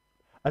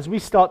as we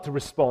start to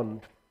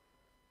respond,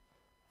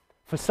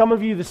 for some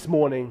of you this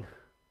morning,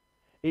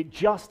 it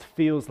just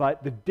feels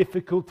like the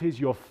difficulties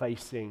you're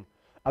facing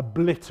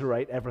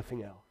obliterate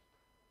everything else.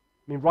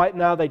 I mean, right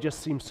now they just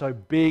seem so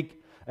big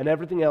and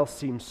everything else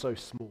seems so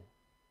small.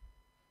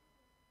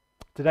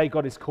 Today,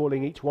 God is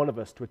calling each one of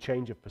us to a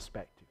change of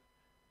perspective,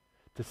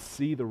 to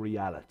see the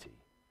reality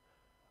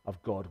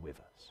of God with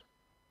us,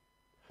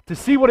 to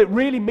see what it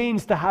really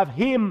means to have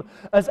Him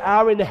as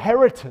our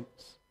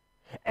inheritance.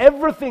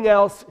 Everything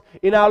else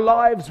in our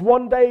lives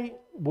one day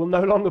will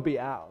no longer be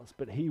ours,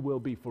 but He will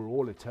be for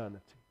all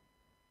eternity.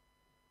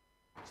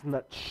 Doesn't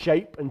that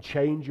shape and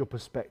change your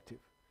perspective?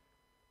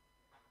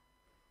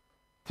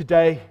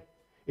 Today,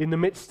 in the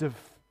midst of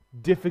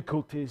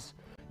difficulties,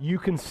 you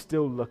can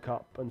still look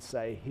up and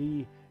say,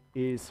 He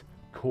is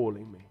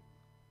calling me.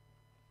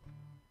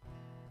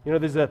 You know,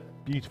 there's a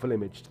beautiful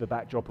image to the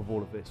backdrop of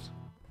all of this.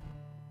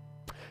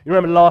 You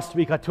remember last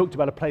week I talked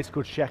about a place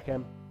called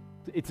Shechem.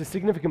 It's a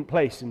significant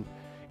place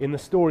in the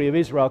story of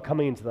Israel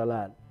coming into the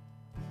land.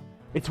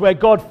 It's where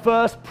God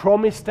first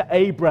promised to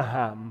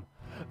Abraham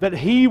that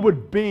he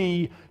would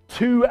be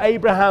to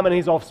Abraham and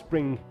his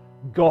offspring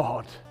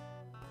God.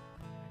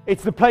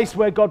 It's the place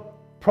where God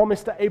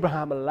promised to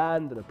Abraham a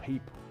land and a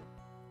people.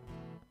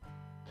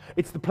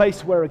 It's the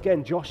place where,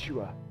 again,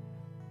 Joshua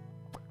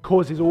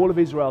causes all of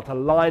Israel to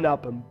line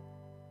up and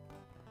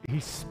he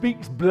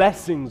speaks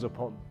blessings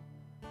upon them.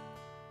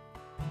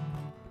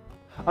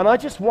 And I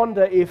just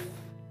wonder if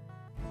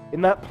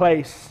in that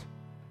place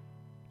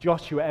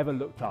Joshua ever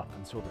looked up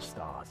and saw the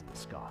stars in the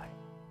sky.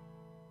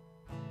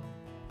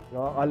 You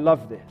know, I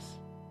love this.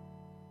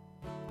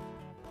 Do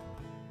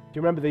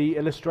you remember the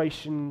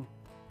illustration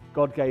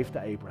God gave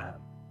to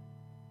Abraham?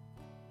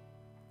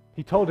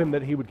 He told him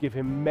that he would give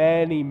him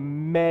many,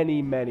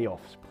 many, many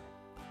offspring.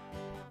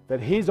 That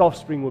his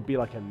offspring would be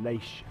like a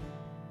nation,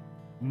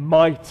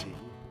 mighty,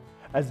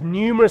 as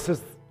numerous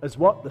as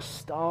what? The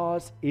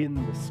stars in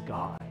the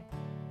sky.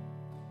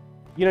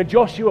 You know,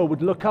 Joshua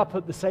would look up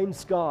at the same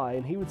sky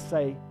and he would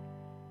say,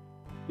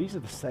 these are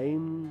the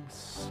same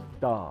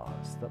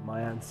stars that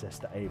my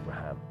ancestor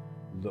Abraham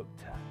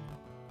looked at.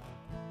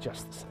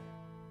 Just the same.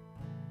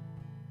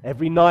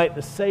 Every night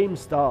the same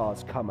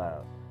stars come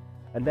out.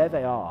 And there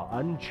they are,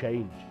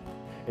 unchanging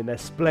in their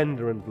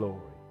splendor and glory.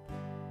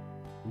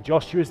 In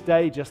Joshua's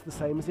day, just the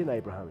same as in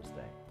Abraham's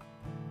day.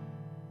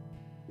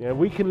 You know,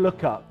 we can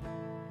look up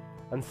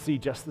and see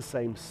just the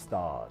same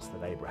stars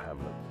that Abraham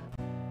looked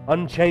at,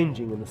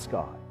 unchanging in the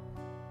sky.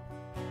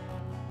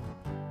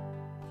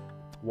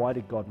 Why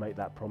did God make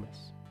that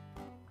promise?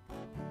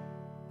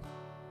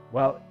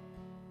 Well,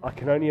 I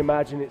can only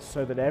imagine it's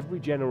so that every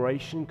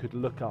generation could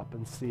look up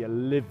and see a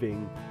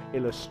living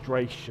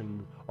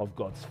illustration of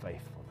God's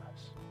faithfulness.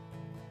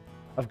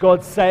 Of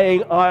God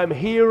saying, I am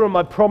here and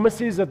my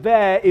promises are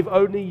there if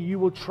only you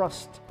will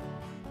trust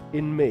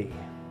in me.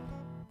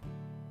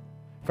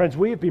 Friends,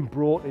 we have been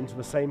brought into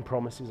the same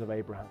promises of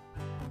Abraham.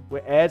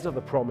 We're heirs of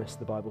the promise,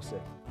 the Bible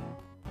says.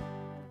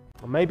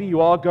 And maybe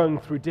you are going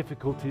through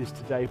difficulties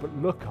today, but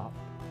look up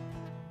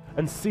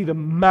and see the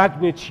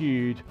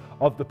magnitude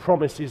of the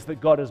promises that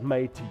God has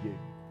made to you,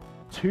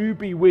 to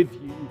be with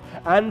you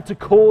and to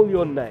call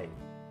your name.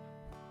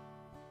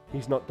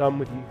 He's not done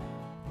with you.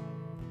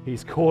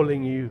 He's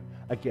calling you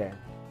again.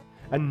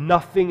 And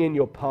nothing in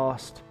your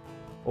past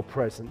or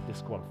present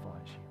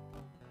disqualifies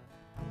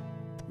you.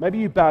 Maybe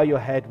you bow your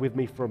head with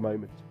me for a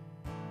moment.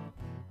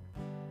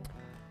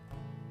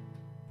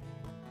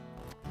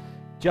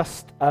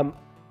 Just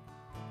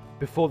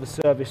before the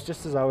service,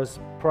 just as I was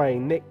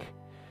praying, Nick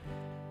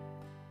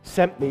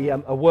sent me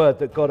a word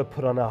that God had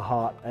put on our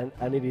heart,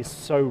 and it is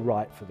so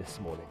right for this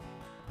morning.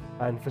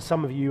 And for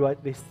some of you,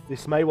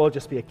 this may well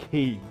just be a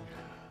key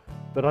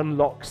that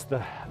unlocks the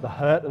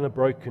hurt and the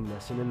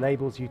brokenness and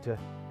enables you to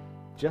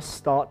just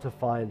start to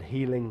find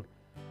healing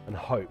and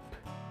hope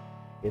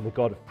in the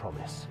God of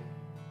promise.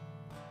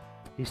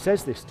 He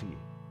says this to you.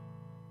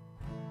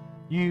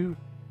 You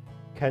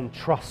can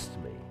trust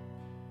me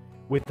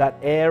with that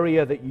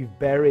area that you've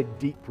buried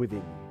deep within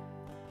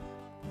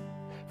you.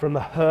 from the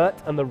hurt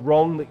and the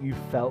wrong that you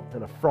felt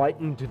and are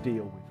frightened to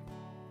deal with.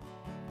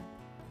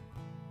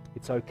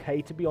 It's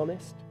okay to be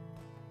honest.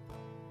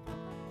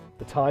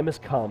 The time has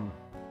come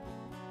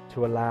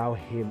to allow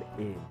him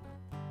in,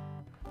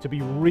 to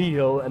be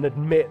real and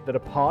admit that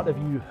a part of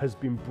you has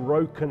been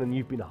broken and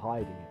you've been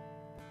hiding it.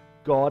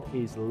 God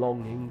is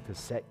longing to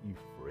set you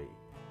free.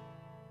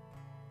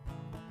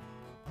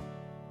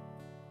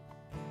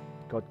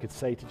 God could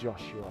say to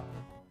Joshua,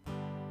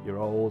 "You're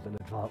old and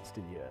advanced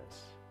in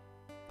years."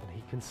 And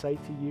he can say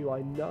to you,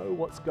 "I know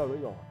what's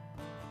going on.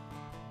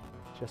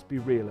 Just be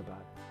real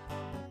about it.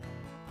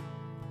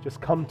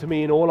 Just come to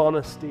me in all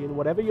honesty, and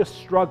whatever your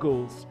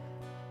struggles,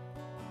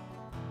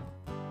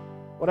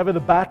 whatever the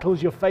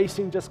battles you're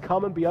facing, just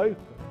come and be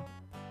open.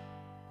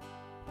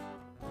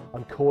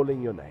 I'm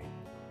calling your name.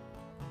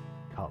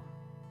 Come."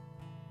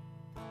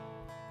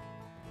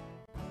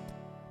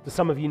 To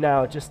some of you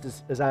now, just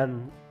as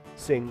Anne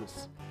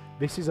sings,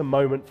 this is a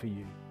moment for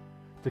you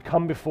to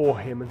come before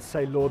him and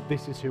say, "Lord,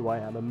 this is who I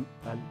am." And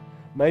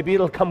maybe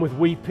it'll come with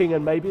weeping,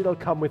 and maybe it'll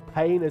come with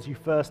pain as you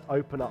first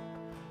open up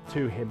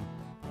to him.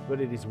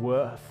 But it is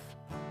worth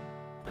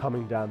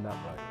coming down that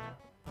road.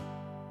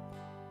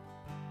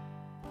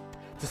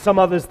 To some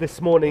others this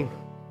morning,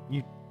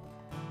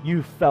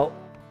 you felt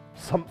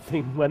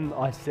something when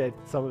I said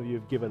some of you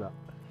have given up.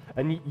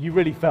 And you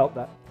really felt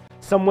that.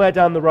 Somewhere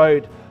down the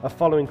road of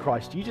following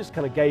Christ, you just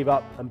kind of gave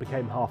up and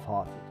became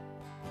half-hearted.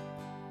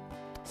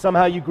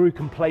 Somehow you grew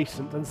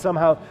complacent, and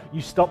somehow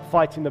you stopped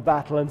fighting the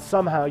battle, and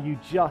somehow you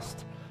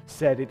just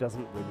said it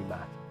doesn't really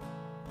matter.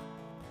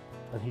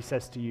 And he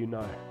says to you,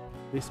 "No,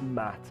 this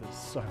matters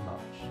so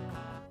much.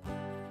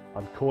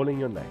 I'm calling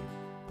your name.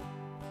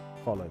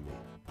 Follow me."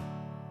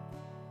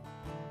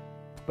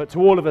 But to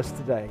all of us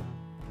today,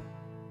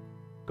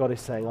 God is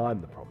saying, "I'm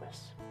the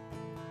promise.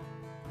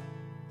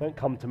 Don't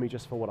come to me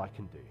just for what I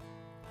can do.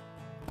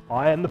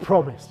 I am the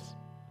promise.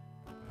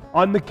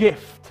 I'm the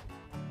gift.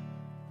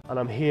 And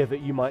I'm here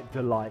that you might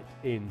delight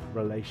in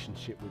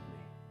relationship with me."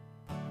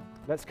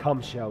 Let's come,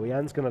 shall we?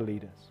 Anne's going to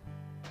lead us.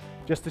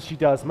 Just as she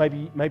does,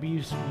 maybe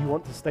you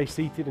want to stay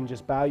seated and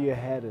just bow your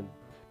head and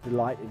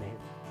delight in him.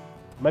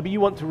 Maybe you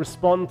want to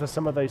respond to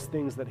some of those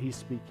things that he's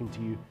speaking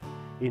to you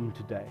in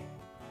today.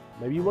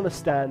 Maybe you want to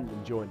stand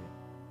and join him.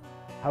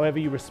 However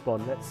you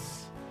respond,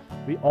 let's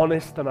be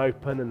honest and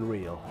open and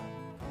real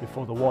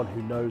before the one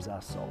who knows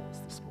our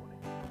souls this morning.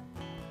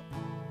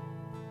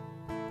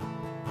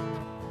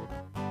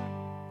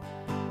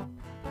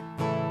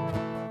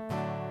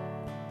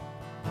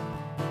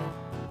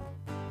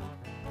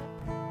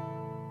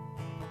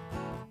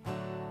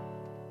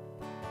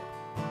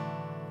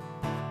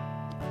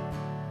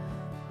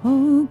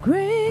 Oh,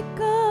 great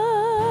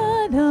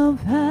God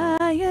of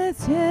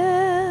highest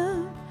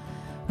hill,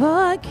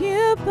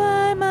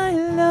 occupy my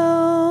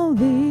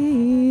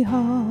lowly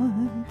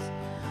heart.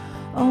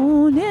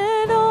 Own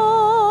it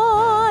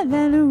all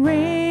and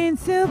reign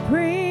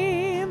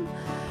supreme.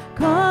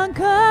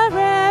 Conquer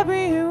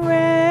every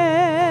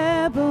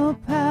rebel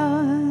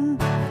power.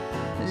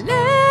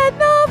 Let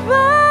no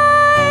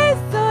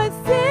vice or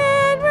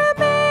sin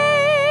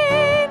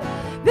remain.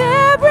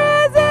 There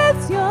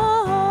resists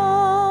your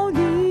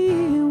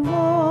holy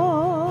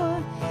war.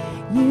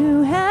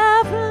 You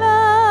have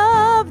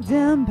loved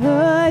and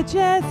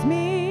purchased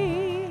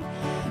me.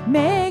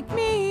 Make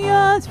me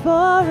yours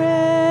forevermore.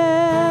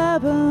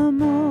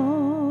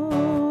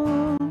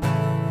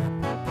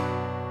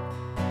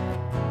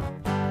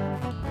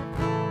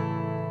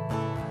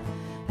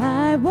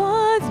 I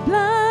was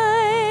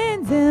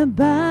blinded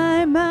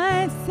by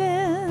my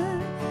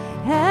sin,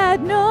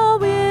 had no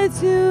ear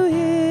to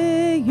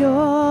hear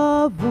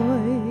your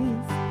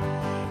voice,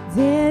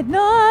 did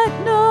not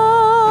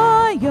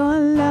know your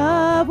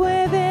love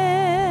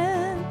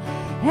within,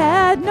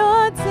 had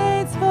no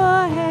taste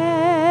for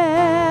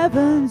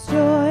heaven's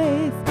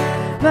joys.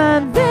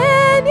 But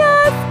then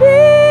your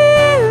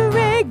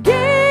spirit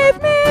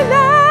gave me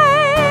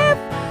life,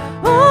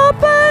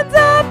 opened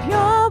up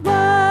your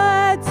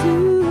word to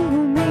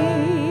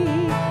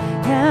me,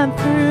 and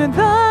through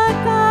the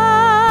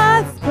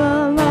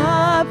gospel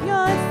of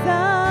your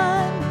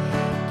Son,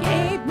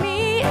 gave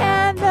me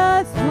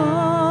endless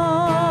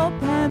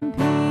hope and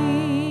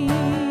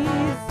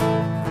peace.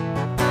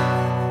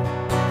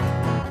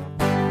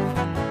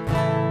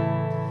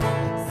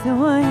 So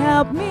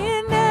help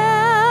me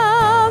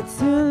now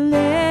to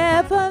live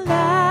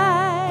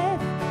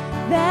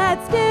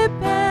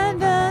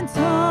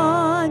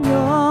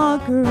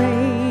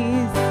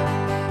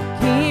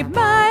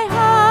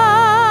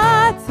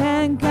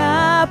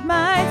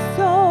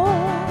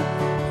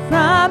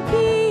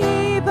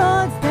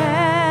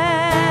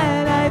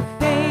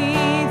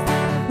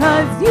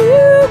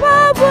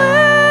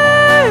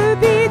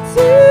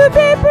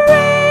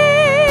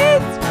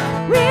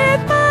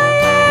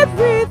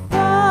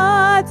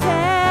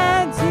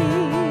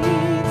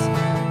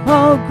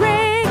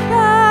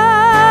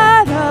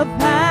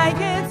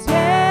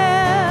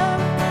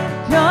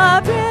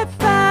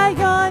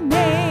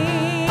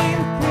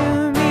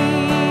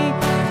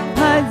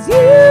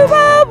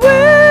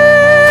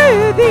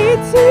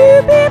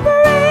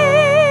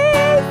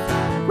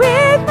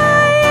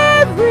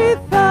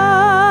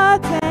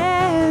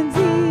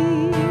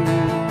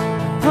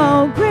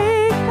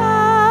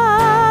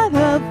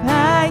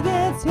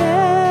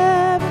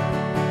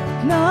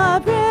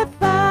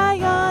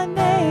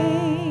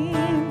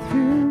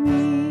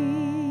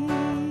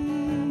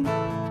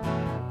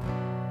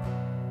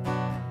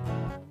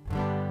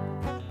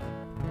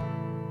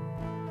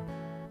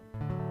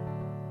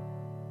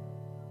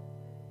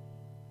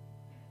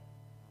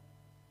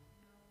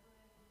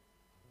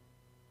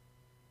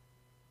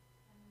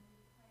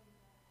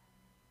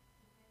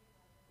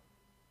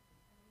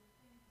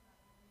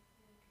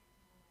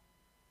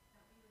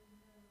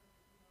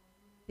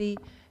worthy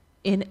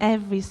in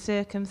every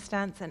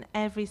circumstance and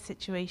every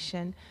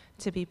situation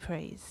to be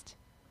praised.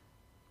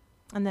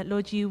 And that,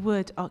 Lord, you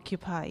would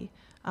occupy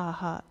our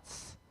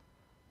hearts.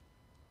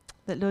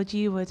 That, Lord,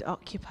 you would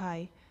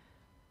occupy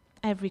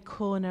every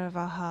corner of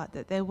our heart,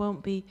 that there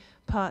won't be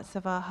parts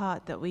of our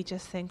heart that we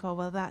just think, oh,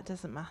 well, that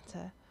doesn't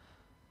matter.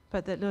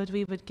 But that, Lord,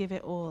 we would give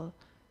it all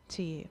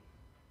to you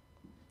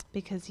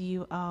because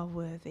you are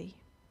worthy.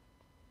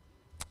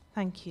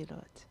 Thank you,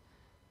 Lord.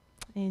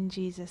 In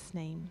Jesus'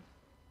 name,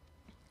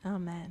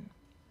 amen.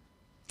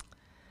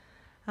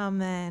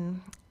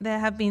 Amen. There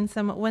have been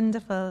some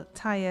wonderful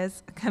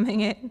tires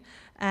coming in,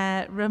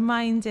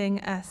 reminding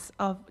us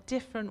of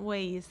different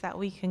ways that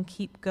we can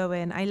keep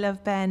going. I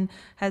love Ben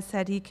has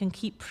said he can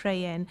keep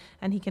praying,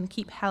 and he can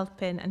keep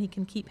helping, and he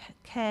can keep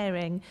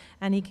caring,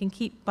 and he can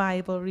keep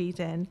Bible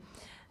reading.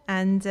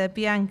 And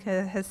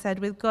Bianca has said,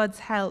 with God's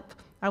help,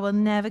 I will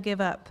never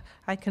give up.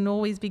 I can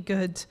always be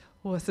good.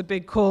 Oh, it's a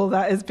big call,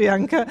 that is,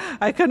 Bianca.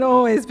 I can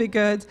always be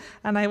good,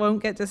 and I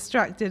won't get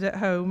distracted at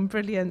home.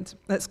 Brilliant.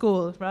 At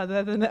school,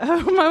 rather than at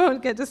home. I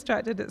won't get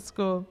distracted at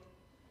school.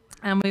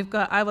 And we've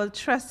got, I will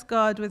trust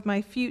God with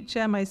my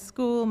future, my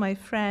school, my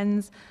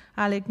friends.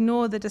 I'll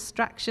ignore the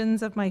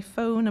distractions of my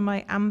phone and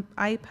my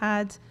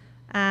iPad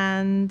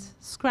and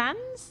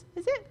scrams,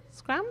 is it?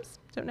 Scrams?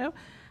 Don't know.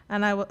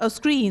 And I will,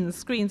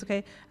 screens,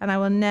 okay. And I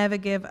will never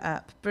give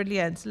up.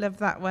 Brilliant. Love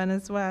that one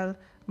as well.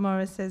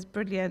 Morris says,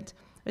 brilliant.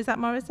 Is that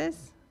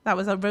Morris's? That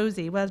was a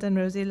Rosie. Well done,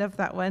 Rosie. Love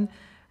that one.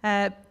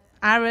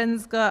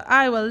 Aaron's got,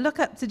 I will look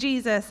up to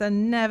Jesus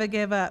and never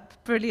give up.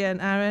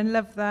 Brilliant, Aaron.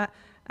 Love that.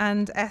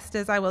 And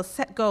Esther's, I will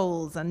set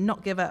goals and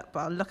not give up.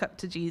 I'll look up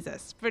to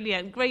Jesus.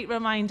 Brilliant. Great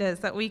reminders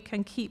that we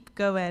can keep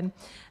going.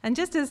 And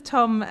just as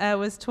Tom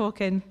was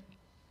talking,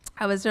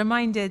 I was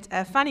reminded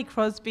Fanny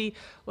Crosby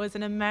was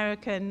an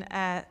American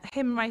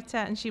hymn writer,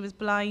 and she was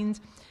blind.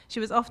 She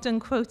was often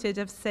quoted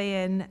of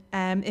saying,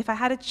 if I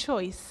had a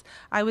choice,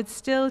 I would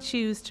still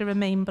choose to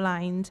remain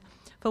blind.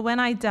 For when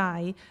I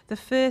die, the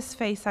first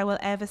face I will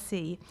ever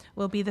see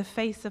will be the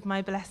face of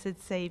my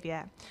blessed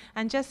Saviour.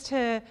 And just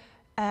her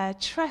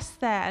trust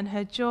there and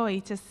her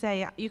joy to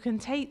say, you can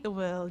take the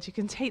world, you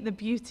can take the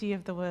beauty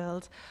of the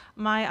world.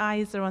 My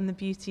eyes are on the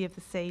beauty of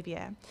the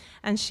Saviour.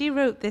 And she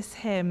wrote this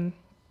hymn.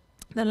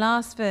 The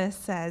last verse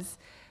says,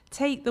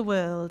 take the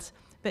world,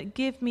 but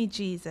give me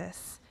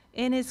Jesus.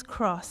 In his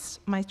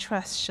cross my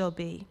trust shall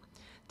be,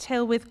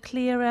 till with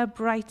clearer,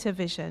 brighter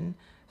vision,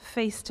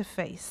 face to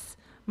face,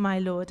 my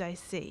Lord I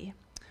see.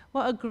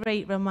 What a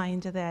great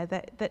reminder there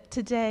that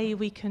today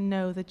we can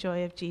know the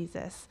joy of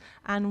Jesus,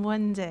 and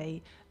one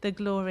day the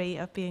glory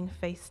of being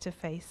face to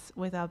face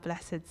with our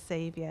blessed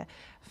Saviour.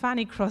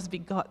 Fanny Crosby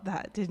got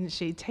that, didn't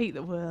she? Take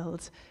the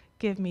world,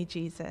 give me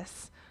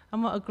Jesus.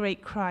 And what a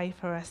great cry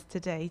for us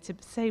today to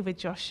say with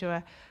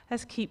Joshua,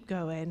 let's keep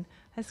going,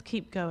 let's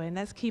keep going,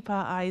 let's keep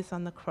our eyes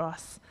on the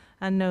cross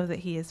and know that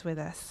he is with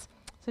us.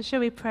 So shall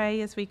we pray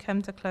as we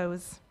come to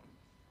close?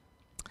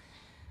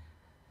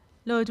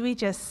 Lord, we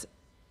just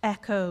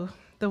echo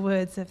the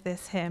words of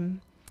this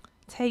hymn.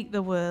 Take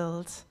the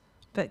world,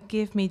 but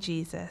give me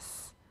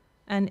Jesus,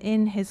 and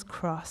in his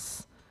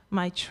cross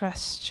my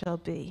trust shall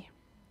be.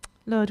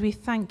 Lord, we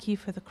thank you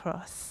for the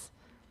cross.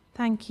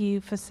 Thank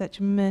you for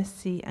such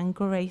mercy and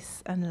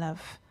grace and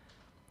love.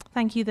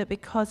 Thank you that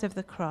because of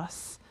the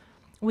cross,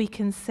 we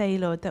can say,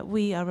 Lord, that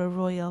we are a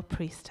royal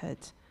priesthood,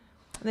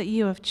 that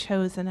you have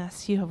chosen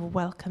us, you have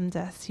welcomed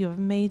us, you have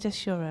made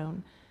us your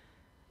own,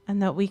 and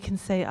that we can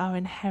say our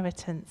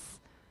inheritance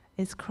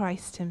is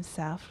Christ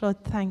himself.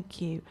 Lord,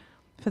 thank you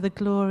for the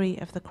glory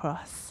of the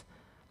cross.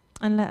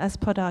 And let us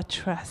put our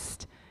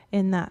trust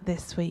in that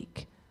this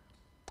week,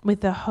 with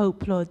the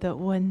hope, Lord, that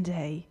one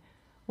day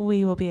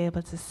we will be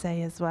able to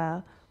say as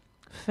well,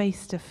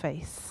 face to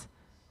face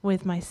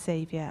with my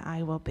Saviour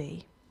I will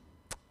be.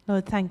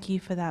 Lord, thank you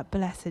for that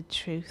blessed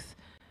truth,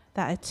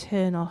 that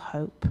eternal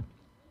hope,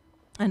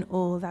 and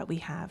all that we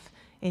have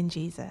in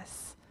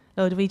Jesus.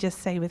 Lord, we just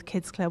say with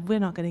Kids Club, we're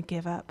not going to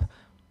give up.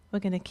 We're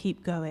going to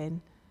keep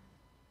going,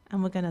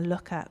 and we're going to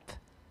look up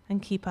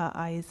and keep our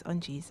eyes on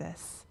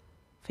Jesus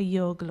for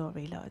your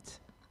glory, Lord.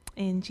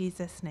 In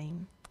Jesus'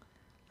 name,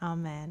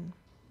 amen.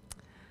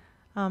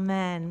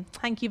 Amen.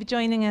 Thank you for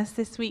joining us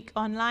this week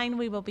online.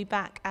 We will be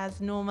back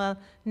as normal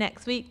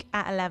next week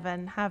at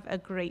 11. Have a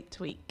great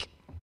week.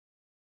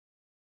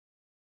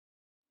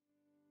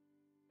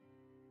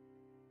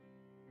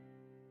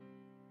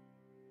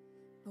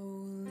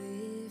 Oh,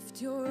 lift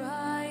your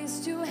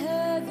eyes to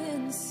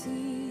heaven,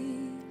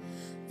 see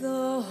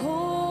the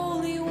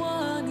Holy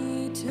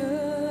One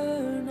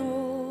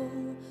eternal.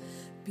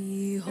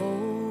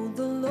 Behold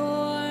the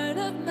Lord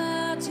of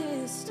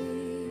majesty,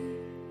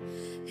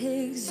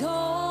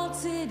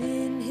 exalted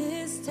in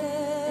his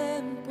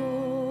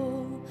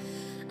temple,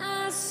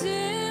 as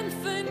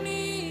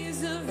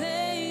symphonies of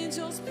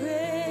angels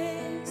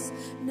praise,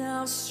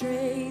 now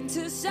strain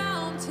to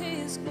sound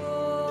his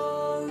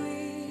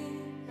glory.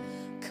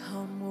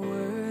 Come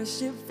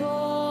worship,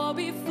 fall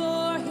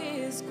before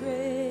his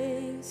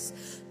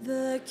grace,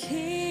 the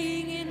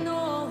King in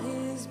all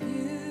his beauty.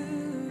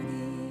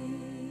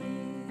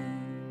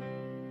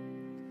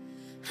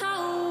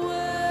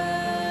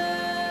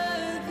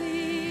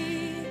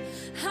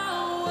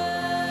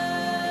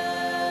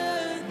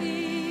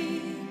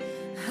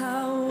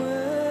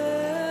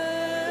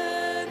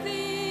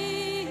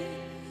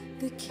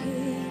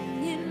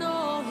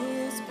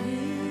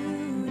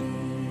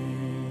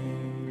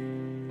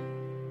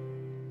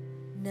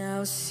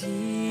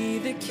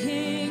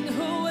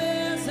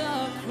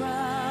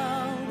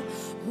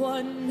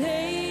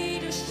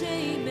 made of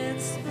shame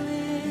and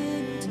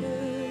splinters.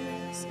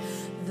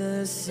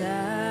 The